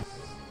that.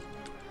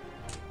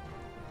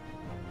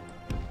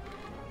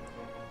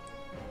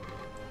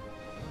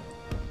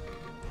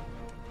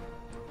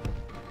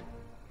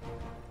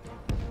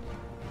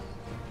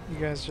 You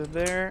guys are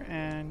there,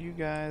 and you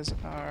guys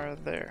are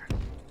there.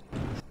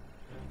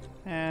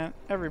 And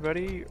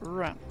everybody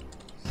run.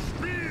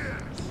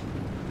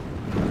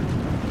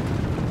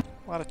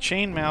 A lot of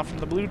chainmail from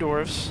the blue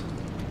dwarves,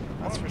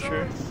 that's for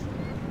sure.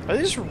 Are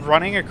they just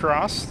running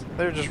across?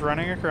 They're just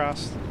running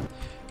across.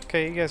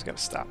 Okay, you guys gotta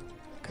stop,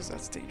 because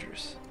that's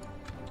dangerous.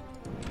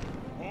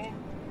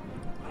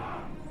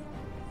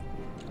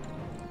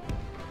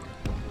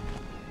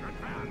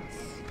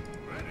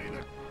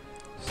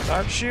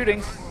 Start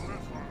shooting.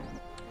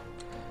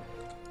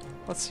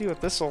 Let's see what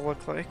this will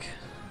look like.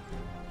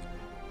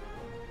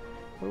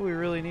 What do we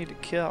really need to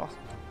kill?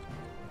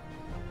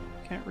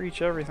 Can't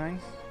reach everything.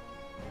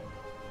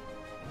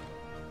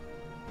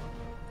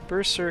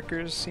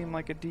 Berserkers seem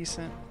like a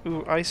decent...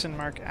 Ooh,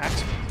 Eisenmark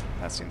Axeman.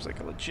 That seems like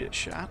a legit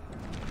shot.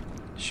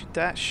 Shoot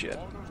that shit.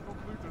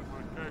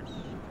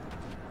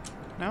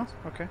 No?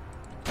 Okay.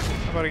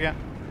 How about again?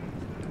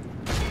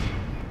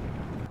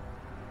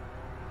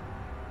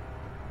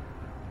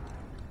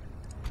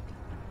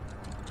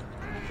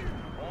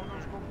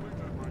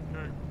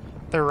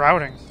 They're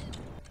routing.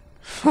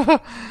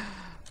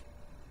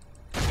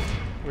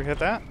 We hit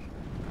that?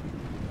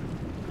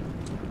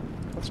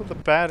 What's with the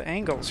bad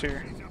angles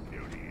here?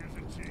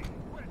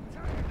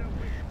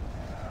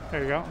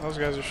 There you go. Those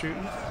guys are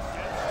shooting.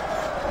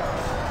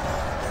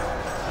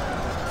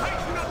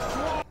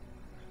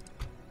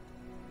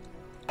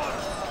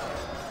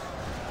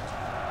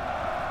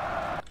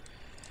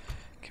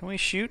 Can we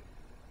shoot?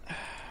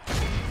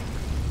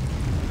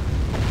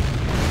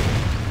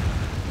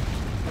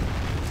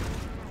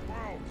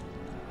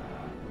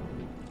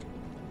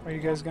 Are you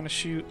guys gonna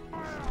shoot?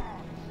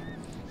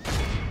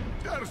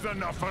 There's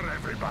enough for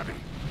everybody.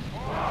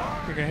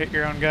 You're gonna hit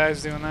your own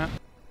guys doing that?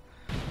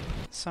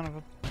 Son of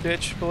a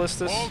bitch,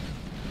 Ballistus.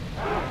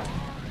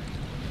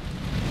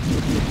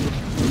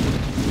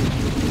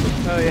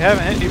 Oh, you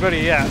haven't hit anybody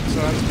yet,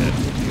 so that's good.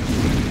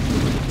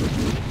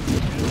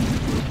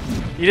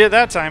 You did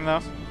that time,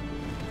 though.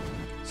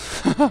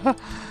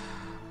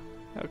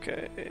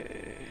 Okay.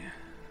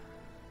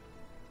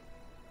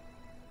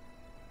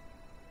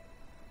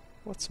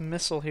 What's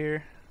missile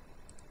here?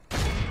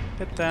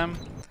 Hit them.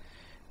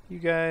 You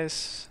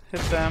guys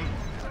hit them.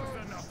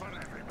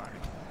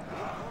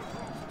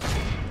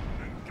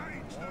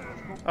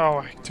 Oh,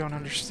 I don't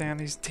understand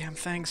these damn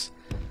things.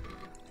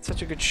 It's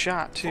such a good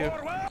shot, too.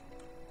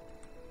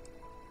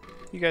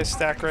 You guys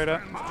stack right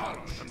up.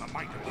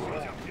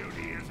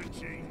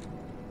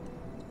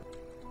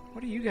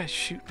 What are you guys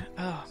shooting?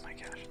 Oh my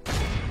gosh.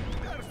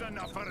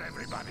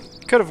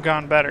 Could have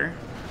gone better,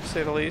 to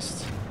say the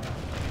least.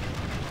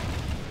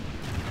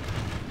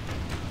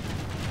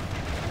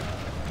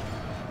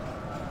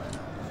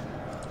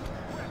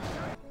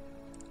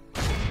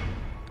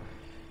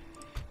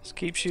 Just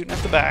keep shooting at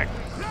the back.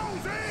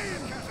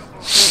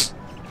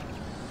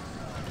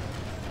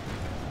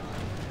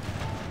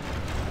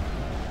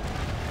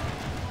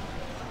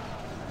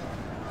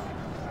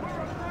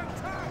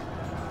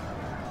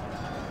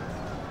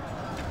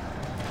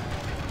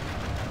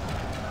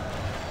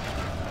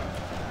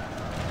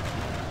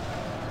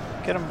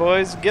 Get him,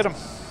 boys. Get him.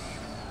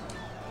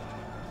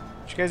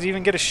 Did you guys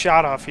even get a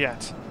shot off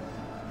yet?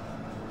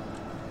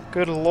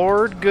 Good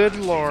lord, good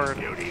lord.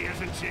 Beauty,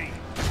 isn't she?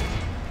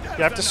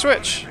 You have to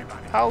switch.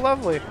 How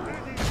lovely.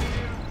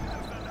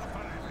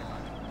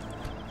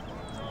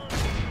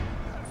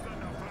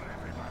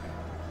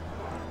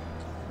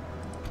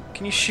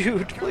 Can you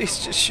shoot?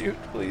 Please just shoot.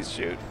 Please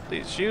shoot.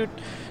 Please shoot.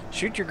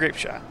 Shoot your grape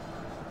shot.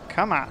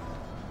 Come on.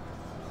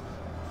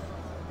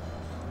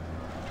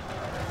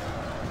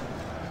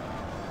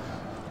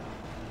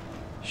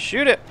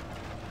 Shoot it.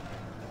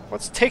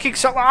 What's taking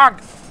so long?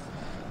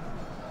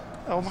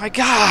 Oh my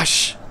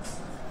gosh.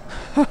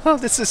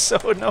 This is so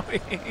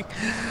annoying.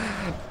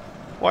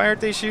 Why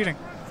aren't they shooting?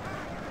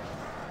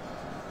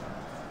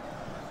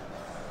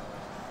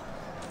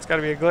 It's got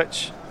to be a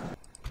glitch.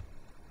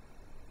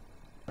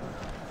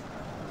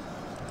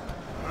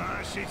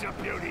 She's a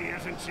beauty,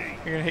 isn't she?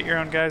 You're gonna hit your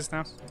own guys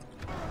now.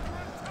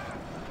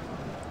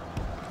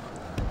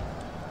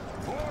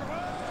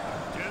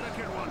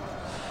 Delicate one.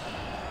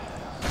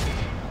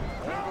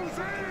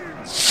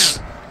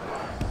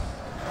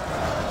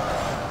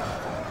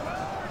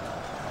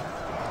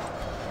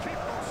 Keep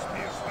those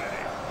spears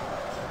ready.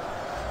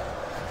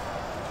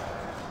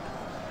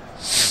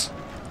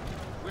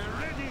 We're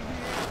ready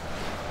here.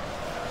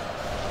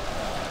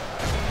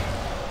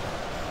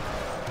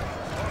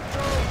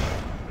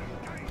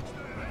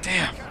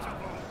 Damn.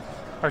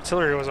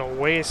 Artillery was a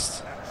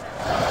waste.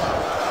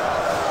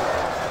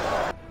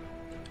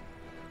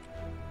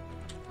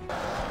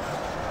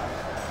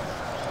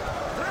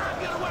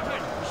 Grab your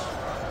weapons.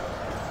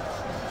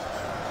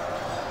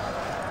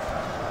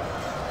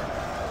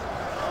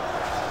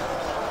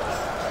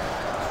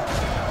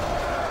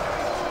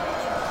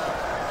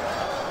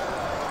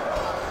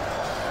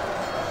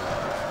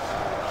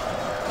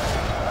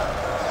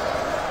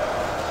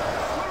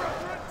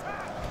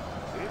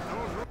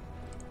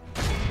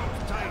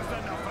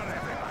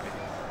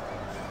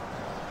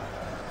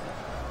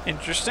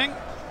 Interesting.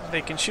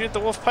 They can shoot at the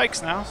wolf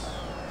pikes now,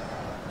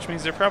 which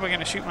means they're probably going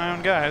to shoot my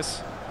own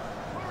guys.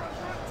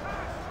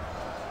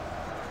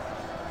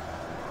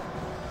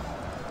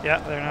 Yeah,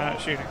 they're not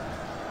shooting.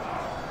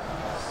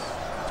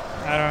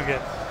 I don't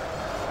get it.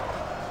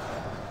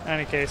 In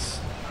any case.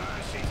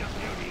 She's a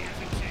beauty,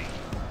 isn't she?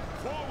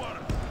 Forward!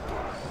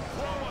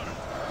 Forward!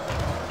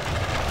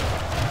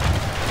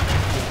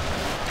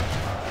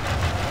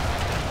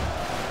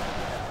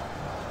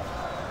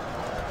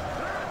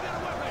 Grab your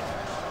weapons.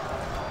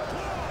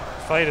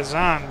 Fight is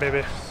on,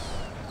 baby.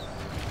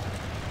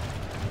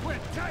 We're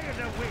tired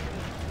of waiting.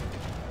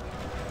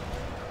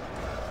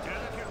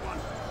 Delicate one.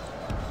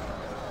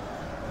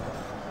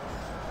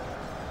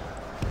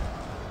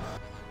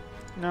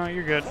 No,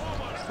 you're good.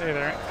 Stay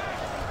there.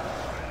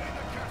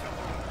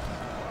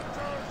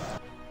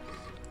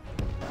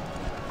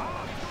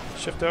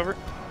 Shift over.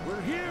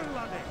 We're here,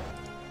 laddie.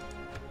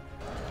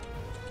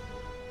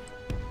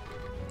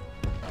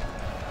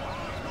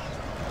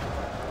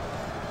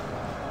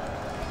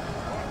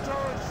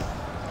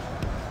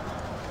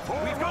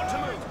 We've got to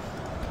move.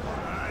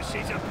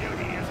 She's a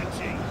beauty, isn't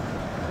she?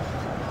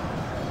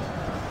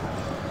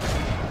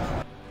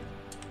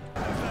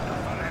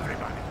 For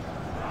everybody.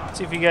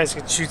 See if you guys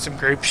can shoot some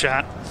grape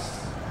shot.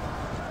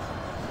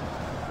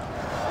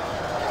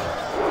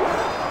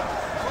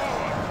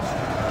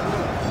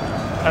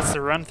 That's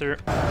the run through.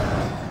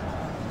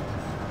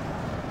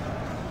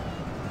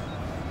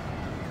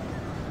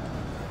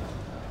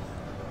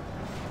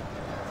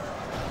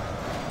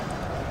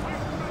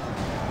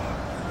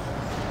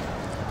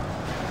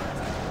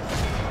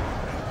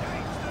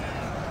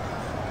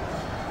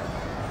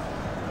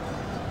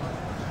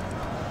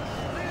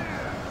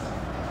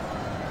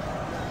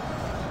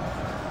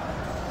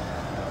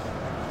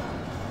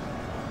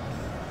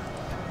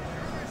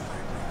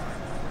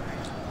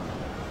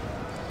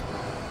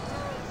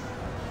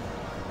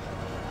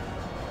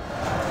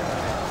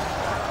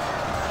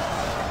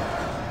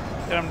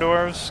 Get them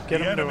dwarves. Get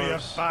The them enemy are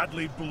dwarves.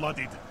 badly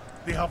blooded.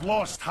 They have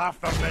lost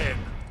half their men.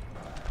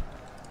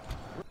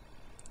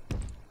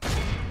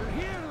 We're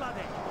here,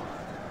 laddie.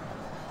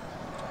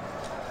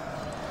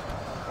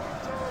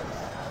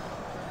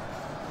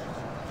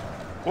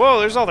 Whoa,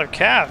 there's all their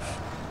cav.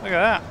 Look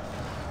at that.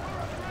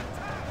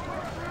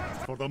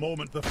 For the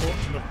moment the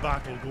fortune of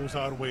battle goes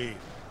our way,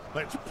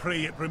 let's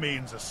pray it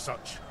remains as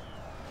such.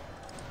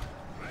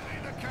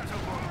 Ready the cattle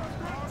ball.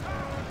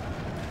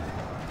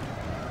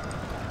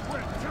 We're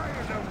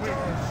tired of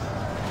waiting.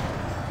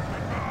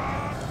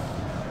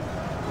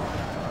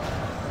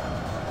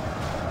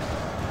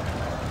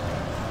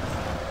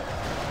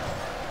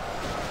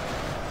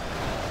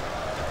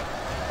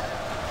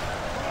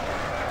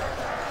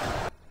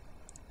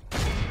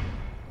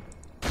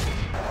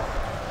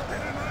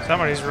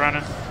 Somebody's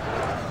running.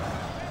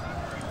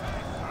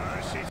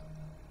 She's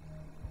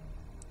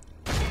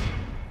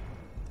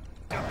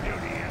a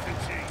beauty,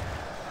 isn't she?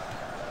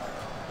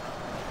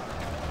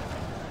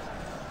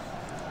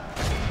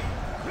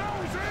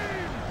 Close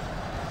in!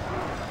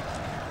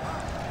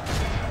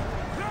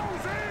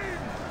 Close in!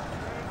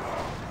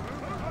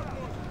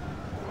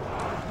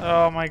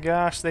 Oh Oh my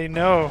gosh, they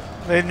know.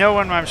 They know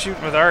when I'm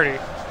shooting with Artie.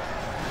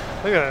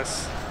 Look at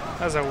this.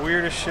 That's the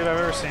weirdest shit I've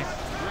ever seen.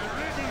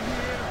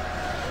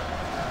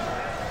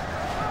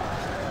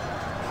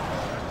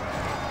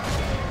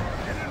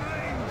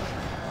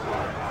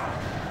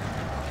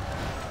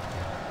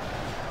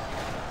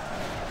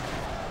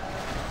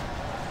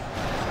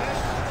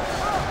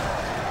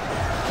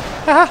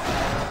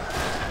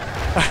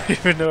 I don't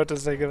even know what to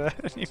think of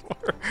that anymore.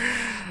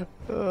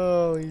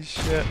 Holy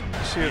shit.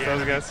 Shoot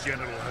those guys. The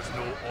general has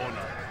no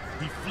honor.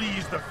 He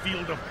flees the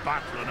field of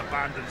battle and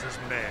abandons his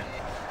men.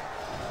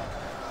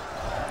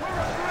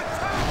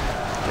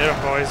 Get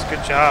him, boys.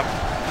 Good job.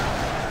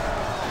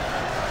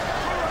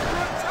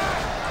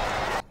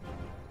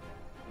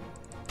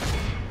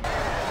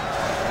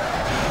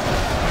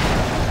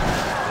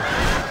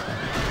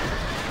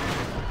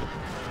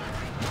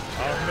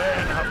 Our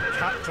men have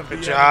captured Good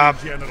the job.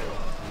 enemy general.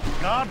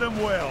 Guard him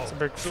well. It's a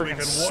big so we freaking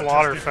can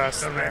slaughter watch us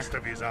fest defeat in the there. rest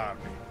of his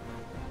army.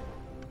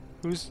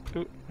 Who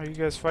are you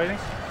guys fighting?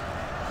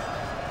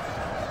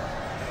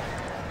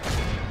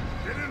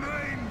 Get in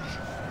range.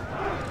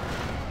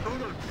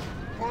 Dunland,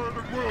 fire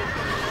the world.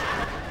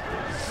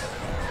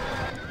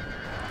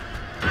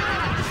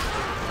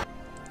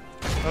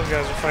 Those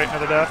guys are fighting to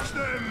the death.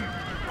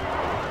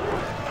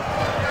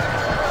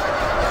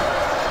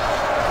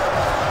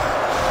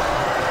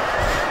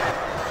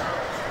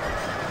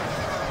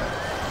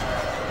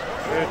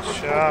 Good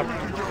job.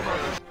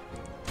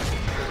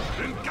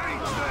 Engage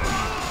them.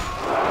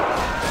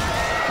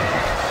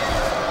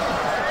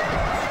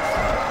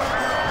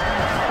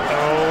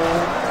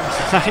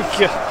 Oh my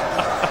god.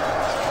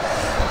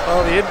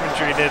 Well, the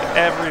infantry did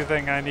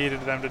everything I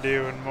needed them to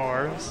do and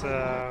more,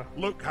 so...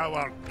 Look how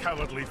our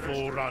cowardly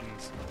foe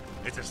runs.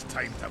 It is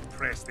time to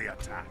press the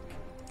attack.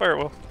 Fire it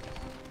will.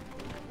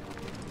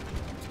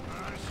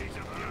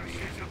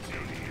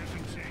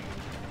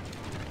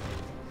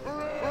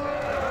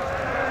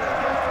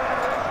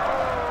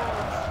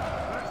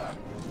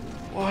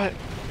 What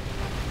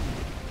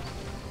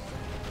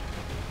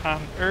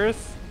on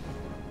earth?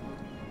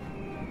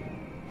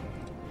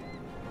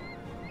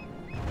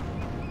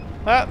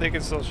 Ah, they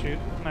can still shoot.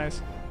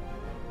 Nice.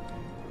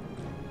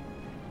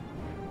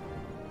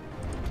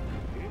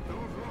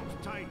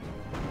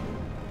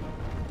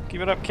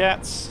 Keep it up,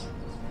 cats.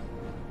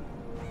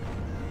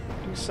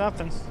 Do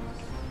something.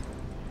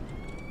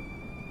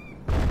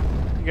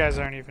 You guys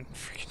aren't even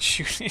freaking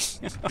shooting.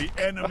 The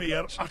enemy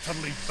are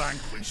utterly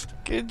vanquished.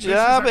 Good This is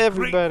job, a great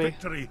everybody.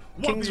 victory,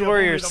 King's worthy of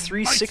Warriors only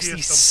the mightiest of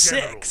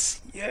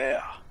 366.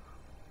 Yeah.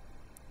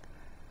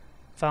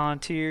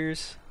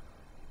 Volunteers.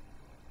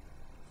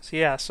 So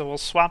yeah, so we'll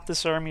swap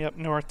this army up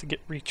north to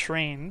get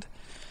retrained,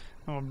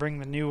 and we'll bring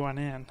the new one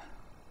in.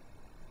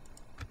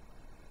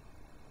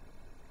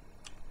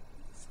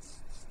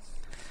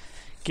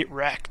 Get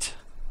wrecked,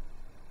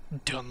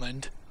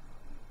 Dunland.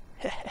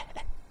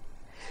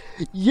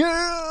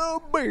 Yeah,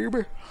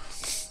 baby.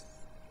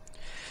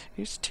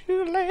 It's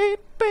too late,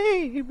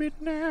 baby,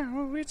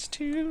 now it's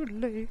too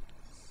late.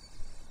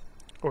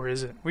 Or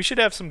is it? We should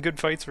have some good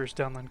fights versus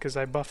Dunland, because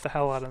I buffed the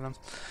hell out of them.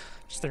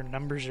 Just their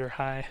numbers are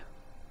high.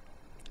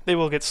 They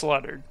will get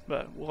slaughtered,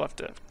 but we'll have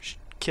to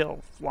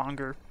kill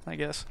longer, I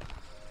guess.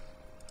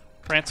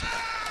 Ransom.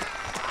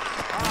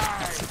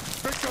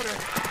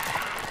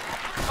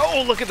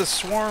 Oh, look at the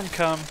swarm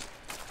come.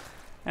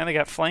 And they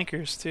got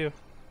flankers, too.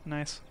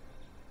 Nice.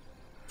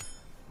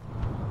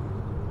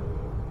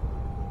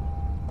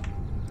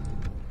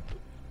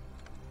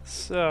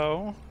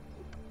 So,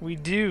 we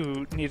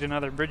do need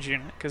another bridge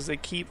unit, because they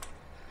keep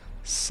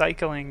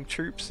cycling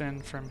troops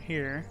in from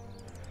here.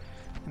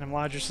 And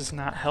Imladris is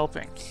not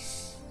helping.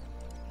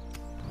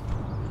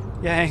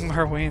 Yeah,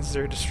 Angmar Wains,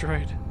 they're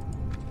destroyed.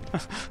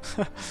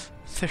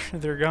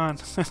 they're gone.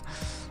 Couldn't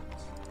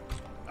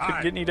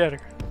get any better.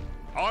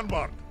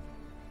 Onward.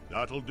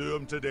 That'll do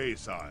him today,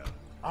 sire.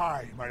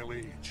 Aye, my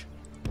liege.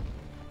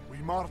 We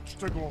march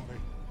to glory.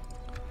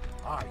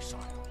 Aye,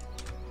 sire.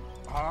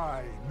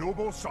 Aye,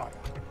 noble sire.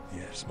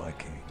 Yes, my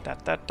king. Da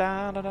da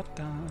da da da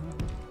da.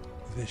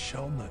 They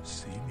shall not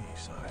see me,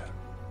 sire.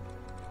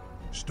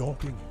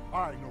 Stalking.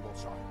 Aye, noble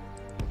sire.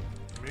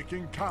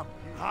 Making camp.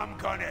 I'm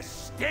gonna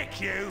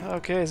stick you.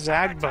 Okay,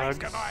 Zagbug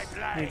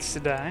needs to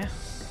die.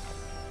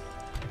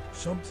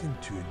 Something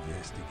to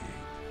investigate.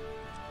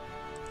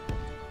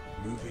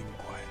 Moving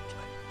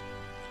quietly.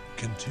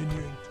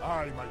 Continuing.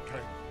 Aye, my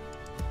king.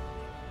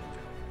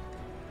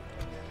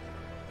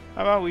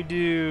 How about we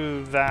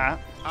do that?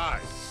 Aye.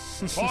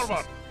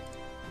 Forward.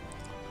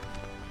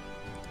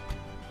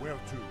 Where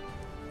to?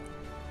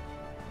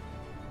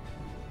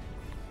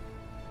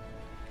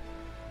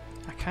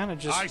 I kind of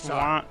just Aye, sire.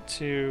 want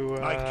to...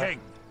 My king.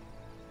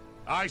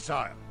 Aye,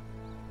 sire.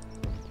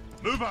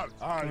 Move out.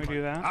 Aye, Can we my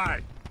do that?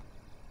 Aye.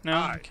 No,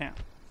 Aye. we can't.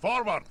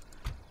 Forward.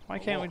 Why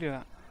can't we do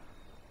that?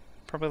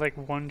 Probably like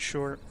one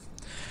short.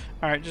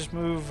 Alright, just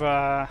move... These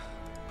Aye,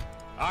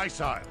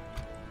 sire.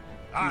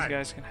 Aye.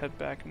 guys can head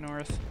back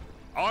north.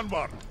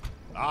 Onward.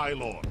 Aye,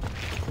 lord.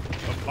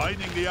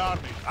 Combining the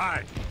army.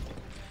 Aye.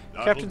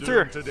 That'll Captain do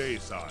Thur. him today,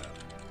 sire.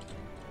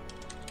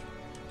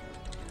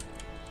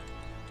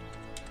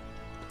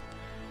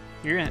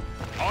 You're in.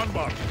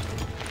 Onward.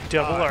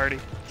 Double Aye. arty.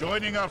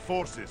 Joining our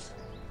forces.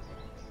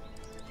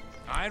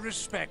 I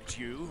respect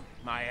you,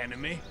 my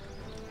enemy.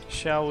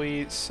 Shall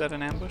we set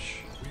an ambush?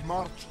 We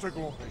march to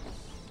glory.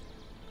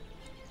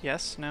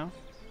 Yes, no?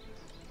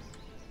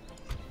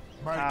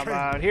 My How king,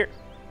 about here?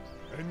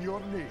 in your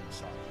name,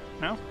 sire.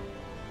 No?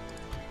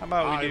 How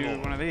about Aye, we do Lord.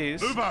 one of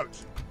these? Move out.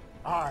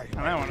 Aye,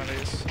 I know one of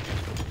these.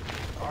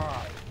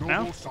 aye, No?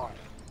 noble sire.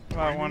 How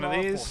about Joining one of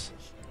our these? forces.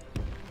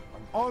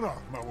 An honor,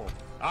 my lord.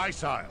 Aye,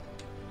 sire.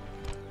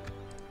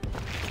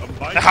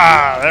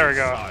 Ah, there we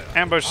go. Sire.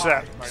 Ambush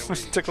set. Aye, my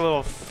liege. Took a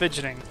little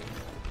fidgeting.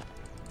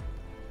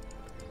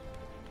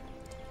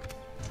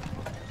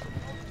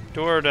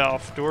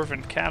 Dwarf,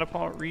 Dwarven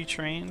Catapult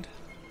retrained.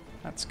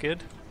 That's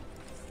good.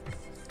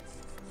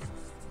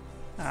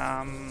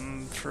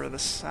 For the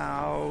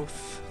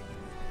south,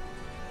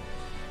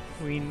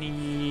 we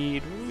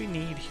need... What do we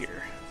need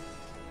here?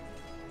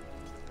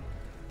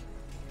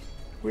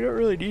 We don't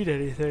really need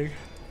anything.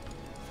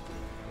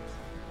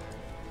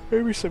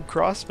 Maybe some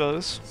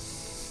crossbows.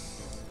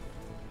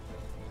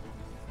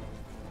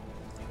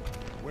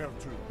 Where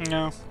to?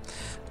 No,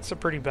 it's a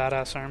pretty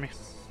badass army.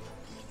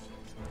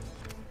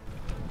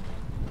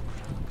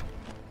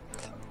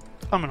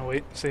 I'm gonna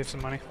wait, save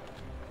some money.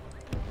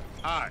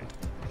 Aye.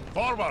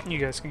 Forward. You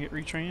guys can get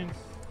retrained.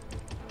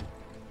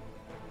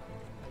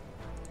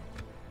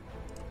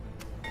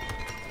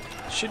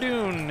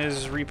 Shadoon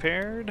is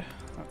repaired.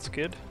 That's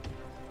good.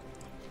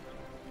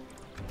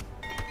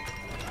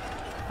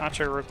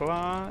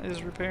 Acharugla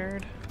is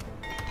repaired.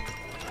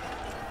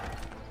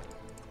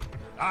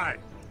 Aye.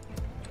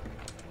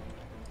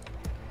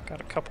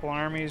 Got a couple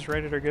armies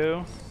ready to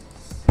go.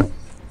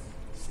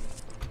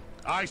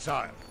 Aye,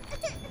 sire.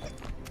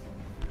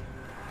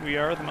 We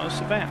are the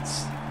most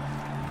advanced.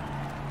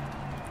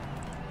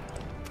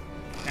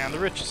 And the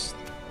richest.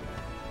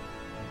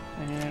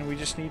 And we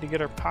just need to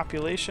get our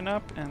population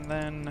up, and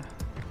then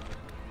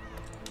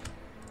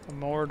the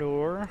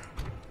Mordor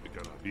We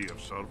can be of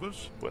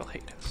service. will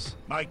hate us.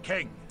 My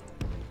king.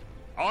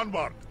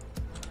 Onward.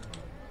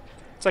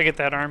 Once I get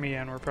that army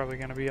in, we're probably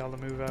going to be able to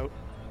move out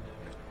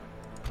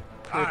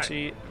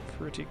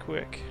pretty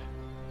quick.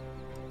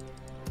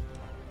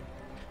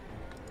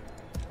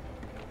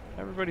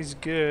 Everybody's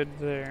good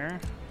there.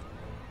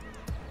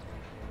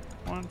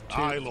 1, 2,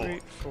 Aye, 3,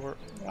 Lord. 4. 1,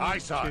 Aye,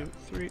 sire. 2,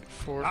 3,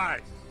 4. Aye.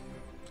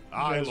 You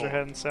Aye, guys are Lord.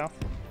 heading south.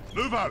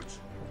 Move out.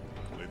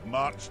 We've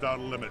marched our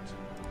limit.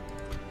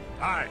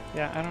 Aye.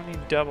 Yeah, I don't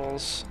need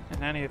doubles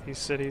in any of these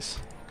cities.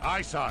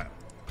 Aye, sire.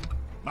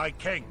 My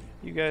king.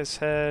 You guys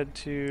head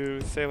to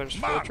Thaler's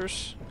March.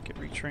 Fortress. Get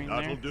retrained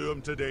That'll there. do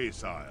him today,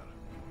 sire.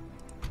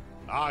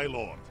 Aye,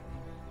 Lord.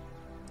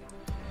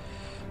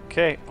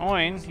 Okay,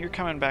 Oin, you're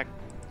coming back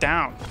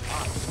down.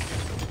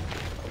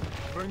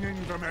 Bringing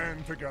the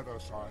men together,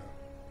 sire.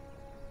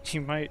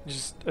 You might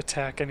just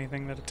attack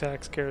anything that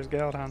attacks Karis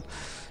Galdon.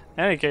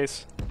 In any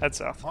case, head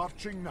south.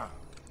 Marching now.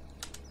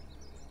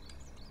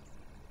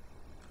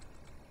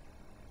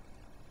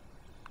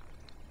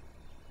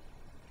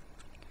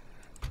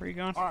 Where are you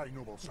going? Aye,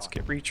 noble sire. Let's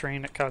get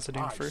retrained at Khazad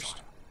Dum Aye, first.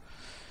 sire.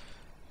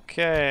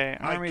 Okay,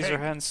 My armies king. are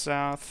heading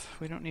south.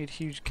 We don't need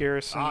huge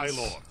garrisons. Aye,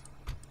 Lord.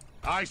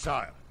 Aye,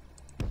 sire.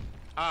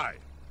 Aye.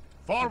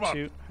 Forward.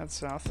 Shoot, head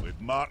south. We've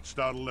marched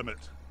our limit.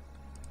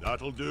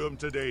 That'll do him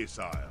today,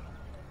 sire.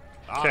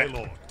 Aye, Okay.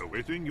 Lord.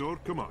 Awaiting your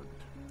command.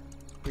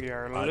 We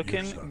are Aye,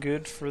 looking yes, sir.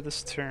 good for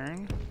this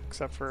turn,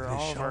 except for They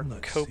all of our shall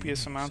not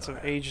copious see, amounts of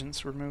sire.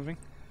 agents we're moving.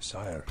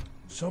 Sire,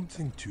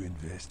 something to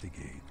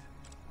investigate.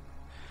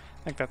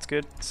 I think that's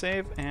good.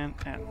 Save and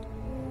end.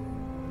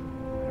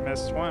 I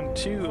missed 1,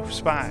 2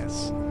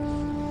 spies.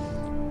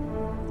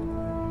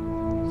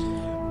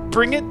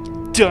 Bring it,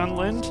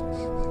 Dunland!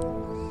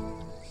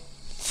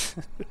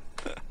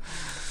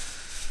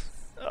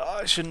 Oh,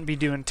 I shouldn't be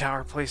doing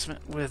tower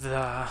placement with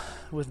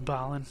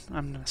Balin.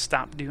 I'm gonna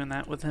stop doing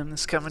that with him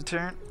this coming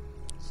turn.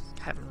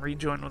 Have him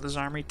rejoin with his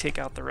army, take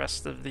out the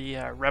rest of the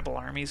rebel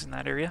armies in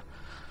that area.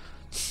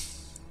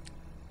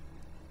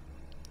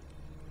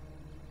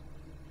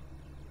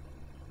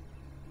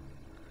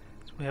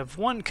 We have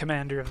one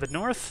commander of the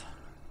north,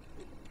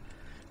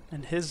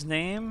 and his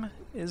name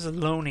is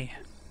Loney.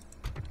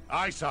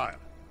 Aye, sire.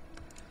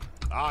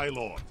 Aye,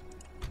 Lord.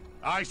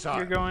 Aye, sire.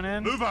 You're going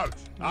in. Move out.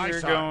 Aye, You're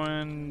sire.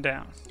 going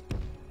down.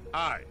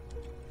 Aye.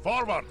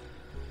 Forward.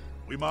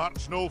 We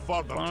march no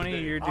further Loney,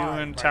 today. you're Aye,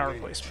 doing my tower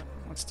liege. placement.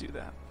 Let's do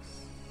that.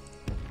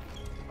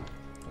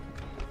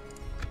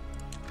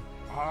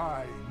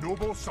 Aye,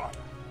 noble sire.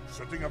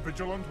 Setting a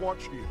vigilant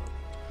watch here.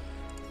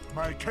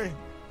 My king.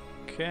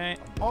 Okay,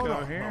 Honor,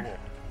 go my here. lord.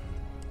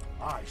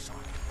 Aye, sire.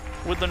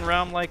 Woodland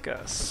Realm like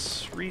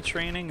us.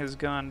 Retraining has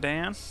gone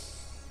down.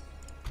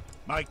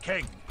 My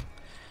king.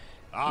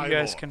 Aye, You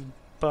guys Lord. can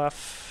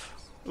buff.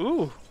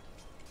 Ooh!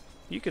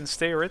 You can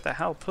stay right the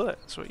hell put.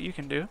 That's what you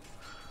can do.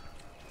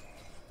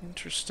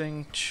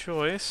 Interesting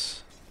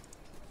choice.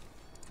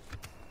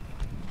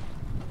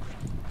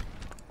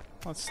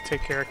 Let's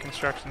take care of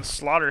construction.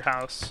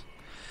 Slaughterhouse.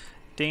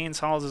 Dane's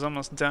Halls is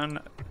almost done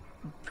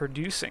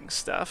producing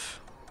stuff.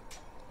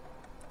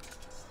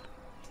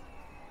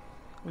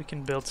 We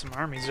can build some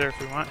armies there if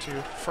we want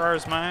to.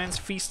 Farr's Mines,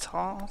 Feast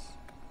Hall.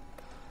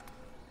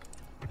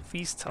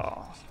 Feast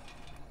Hall.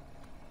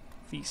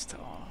 Feast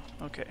Hall.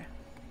 Okay.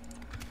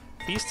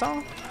 Feast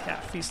Hall? Yeah,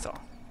 Feast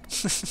Hall.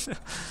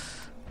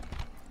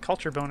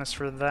 Culture bonus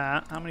for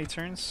that. How many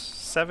turns?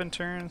 7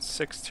 turns,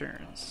 6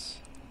 turns.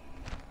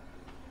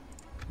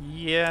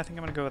 Yeah, I think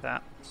I'm gonna go with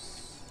that.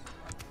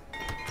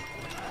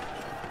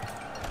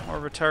 More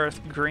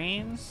Retarth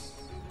grain.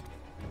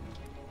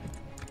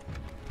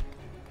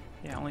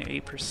 Yeah, only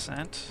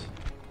 8%.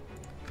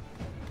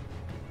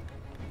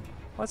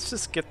 Let's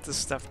just get this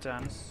stuff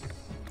done.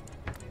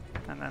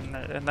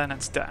 And then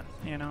it's done,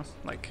 you know?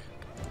 Like,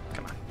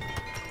 come on.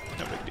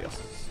 No big deal.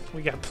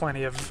 We got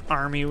plenty of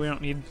army. We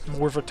don't need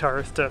more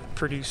Retarth to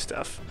produce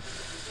stuff.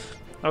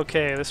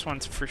 Okay, this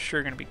one's for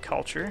sure going to be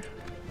culture.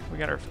 We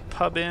got our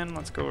pub in.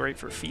 Let's go right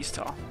for Feast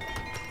Hall.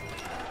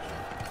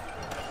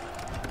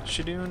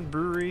 Shadoon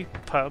Brewery,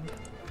 pub.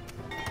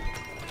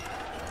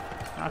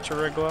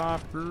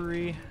 Nacharegloff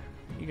Brewery.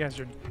 You guys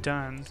are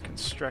done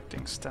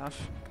constructing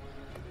stuff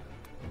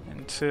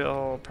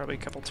until probably a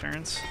couple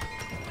turns.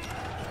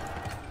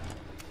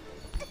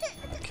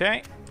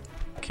 Okay.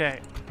 Okay.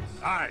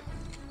 Aye.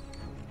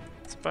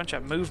 It's a bunch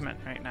of movement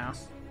right now.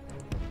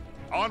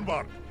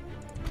 Onward.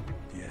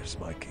 Yes,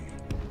 my king.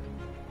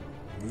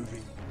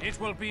 Moving. It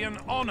will be an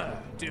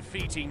honor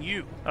defeating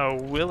you. Oh,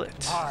 will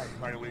it? Aye,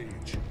 my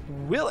liege.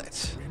 Will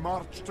it? We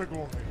march to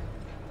glory.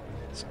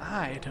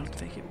 I don't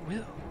think it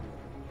will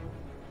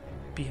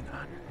be an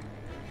honor.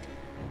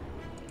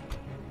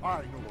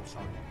 Aye, noble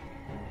sire.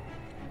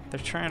 They're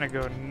trying to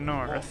go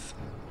north.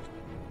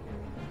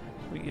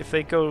 If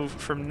they go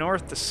from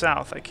north to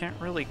south, I can't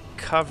really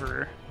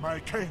cover. My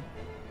king.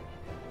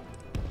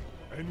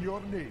 In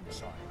your name,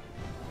 sire.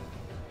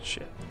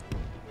 Shit.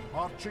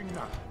 Marching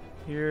now.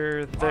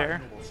 You're there.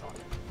 Aye, noble sire.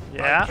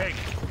 Yeah. King.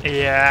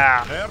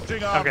 Yeah. Urging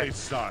Okay. armies,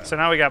 sire. So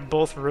now we got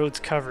both roads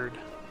covered.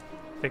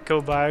 They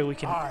go by, we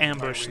can Aye,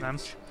 ambush my them.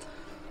 liege.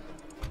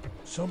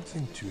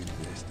 Something to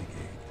investigate.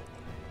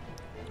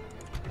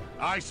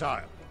 Aye,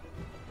 sire.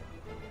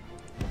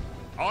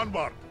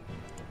 Onward.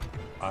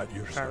 At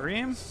your service.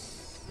 Karim,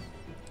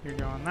 you're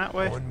going that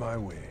way. On my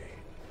way.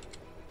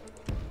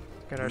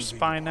 Got our moving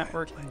spy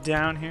network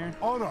down here.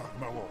 Honor,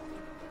 my lord.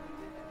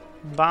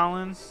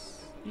 Balin,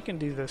 you can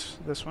do this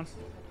one.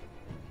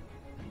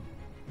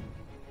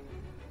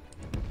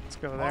 Let's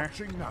go there.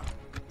 Marching now.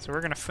 So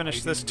we're gonna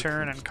finish this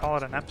turn and call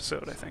it an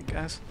episode, I think,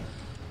 guys.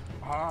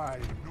 Aye,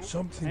 no.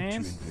 Something Man.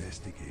 to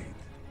investigate.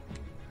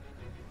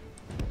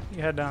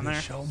 You head down They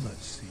there. shall not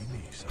see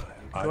me, sire.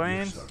 At Dwayne,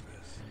 your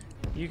service.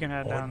 You can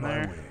head down On my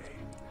there. way.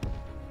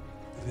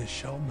 They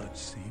shall not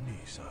see me,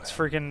 sire. It's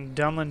freaking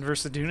Dunland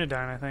versus Dunedain,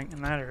 I think,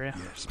 in that area.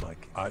 Yes, my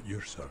king. At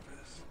your service.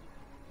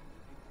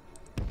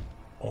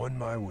 On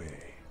my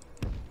way.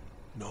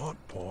 Not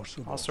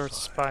possible. All sorts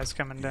of sire. spies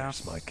coming down.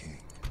 Yes, my king.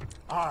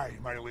 Aye,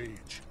 my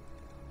liege.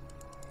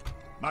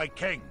 My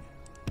king.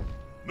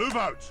 Move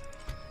out.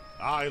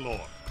 Aye,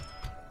 lord.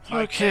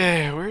 My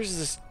Okay, where's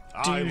this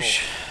Aye,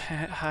 douche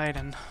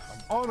hiding? An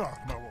honor,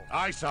 my lord.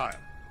 Aye, sire.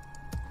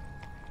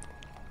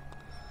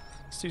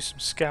 Let's do some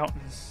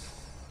scouting.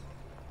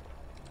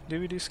 Do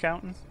we do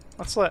scouting?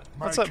 Let's let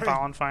My king.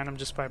 Balin find him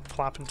just by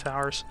plopping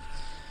towers.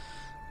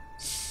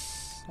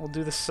 We'll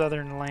do the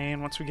southern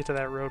lane. Once we get to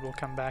that road, we'll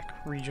come back,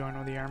 rejoin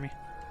with the army.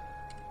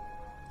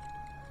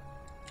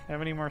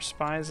 Have any more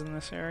spies in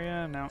this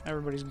area? No,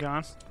 everybody's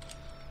gone.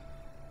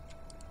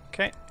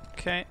 Okay,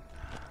 okay.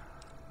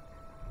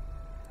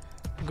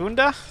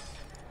 Gunda?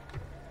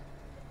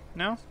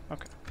 No?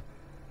 Okay.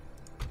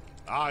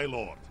 Aye,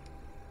 lord.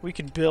 We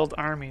could build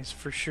armies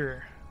for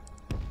sure.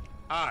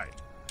 Aye.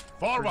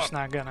 We're Forward. just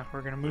not gonna.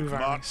 We're gonna move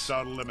March armies.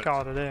 our limit.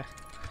 Call it a day.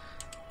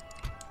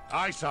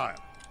 Aye, sire.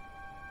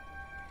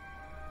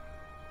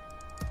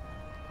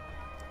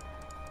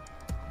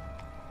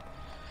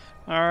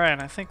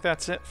 Alright, I think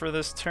that's it for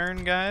this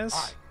turn, guys.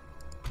 Aye.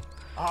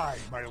 Aye,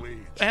 my liege.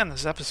 And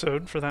this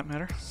episode, for that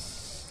matter.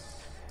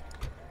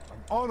 An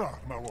honor,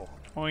 my lord.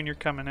 Owen, you're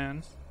coming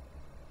in.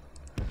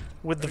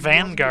 With the And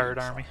Vanguard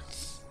yours, army.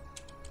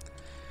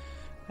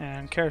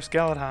 And Karis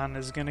Galadhan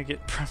is gonna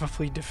get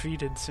probably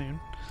defeated soon.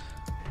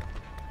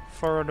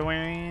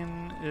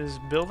 Forodwain is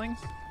building.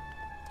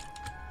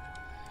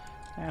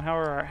 And how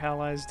are our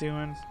allies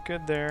doing?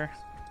 Good there.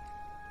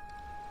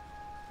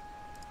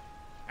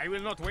 I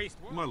will not waste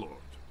My lord.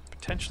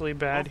 Potentially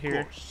bad Of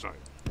here. course, sire.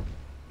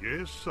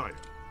 Yes, sire.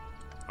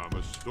 I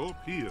must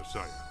stop here,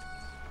 sire.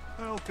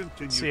 I'll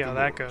continue. See how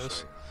that tomorrow, goes.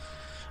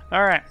 sire.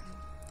 Alright.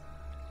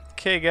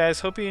 Okay,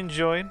 guys, hope you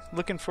enjoyed.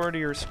 Looking forward to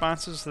your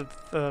responses to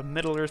the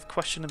Middle Earth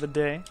question of the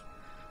day.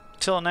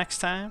 Until next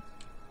time,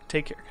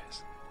 take care,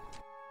 guys.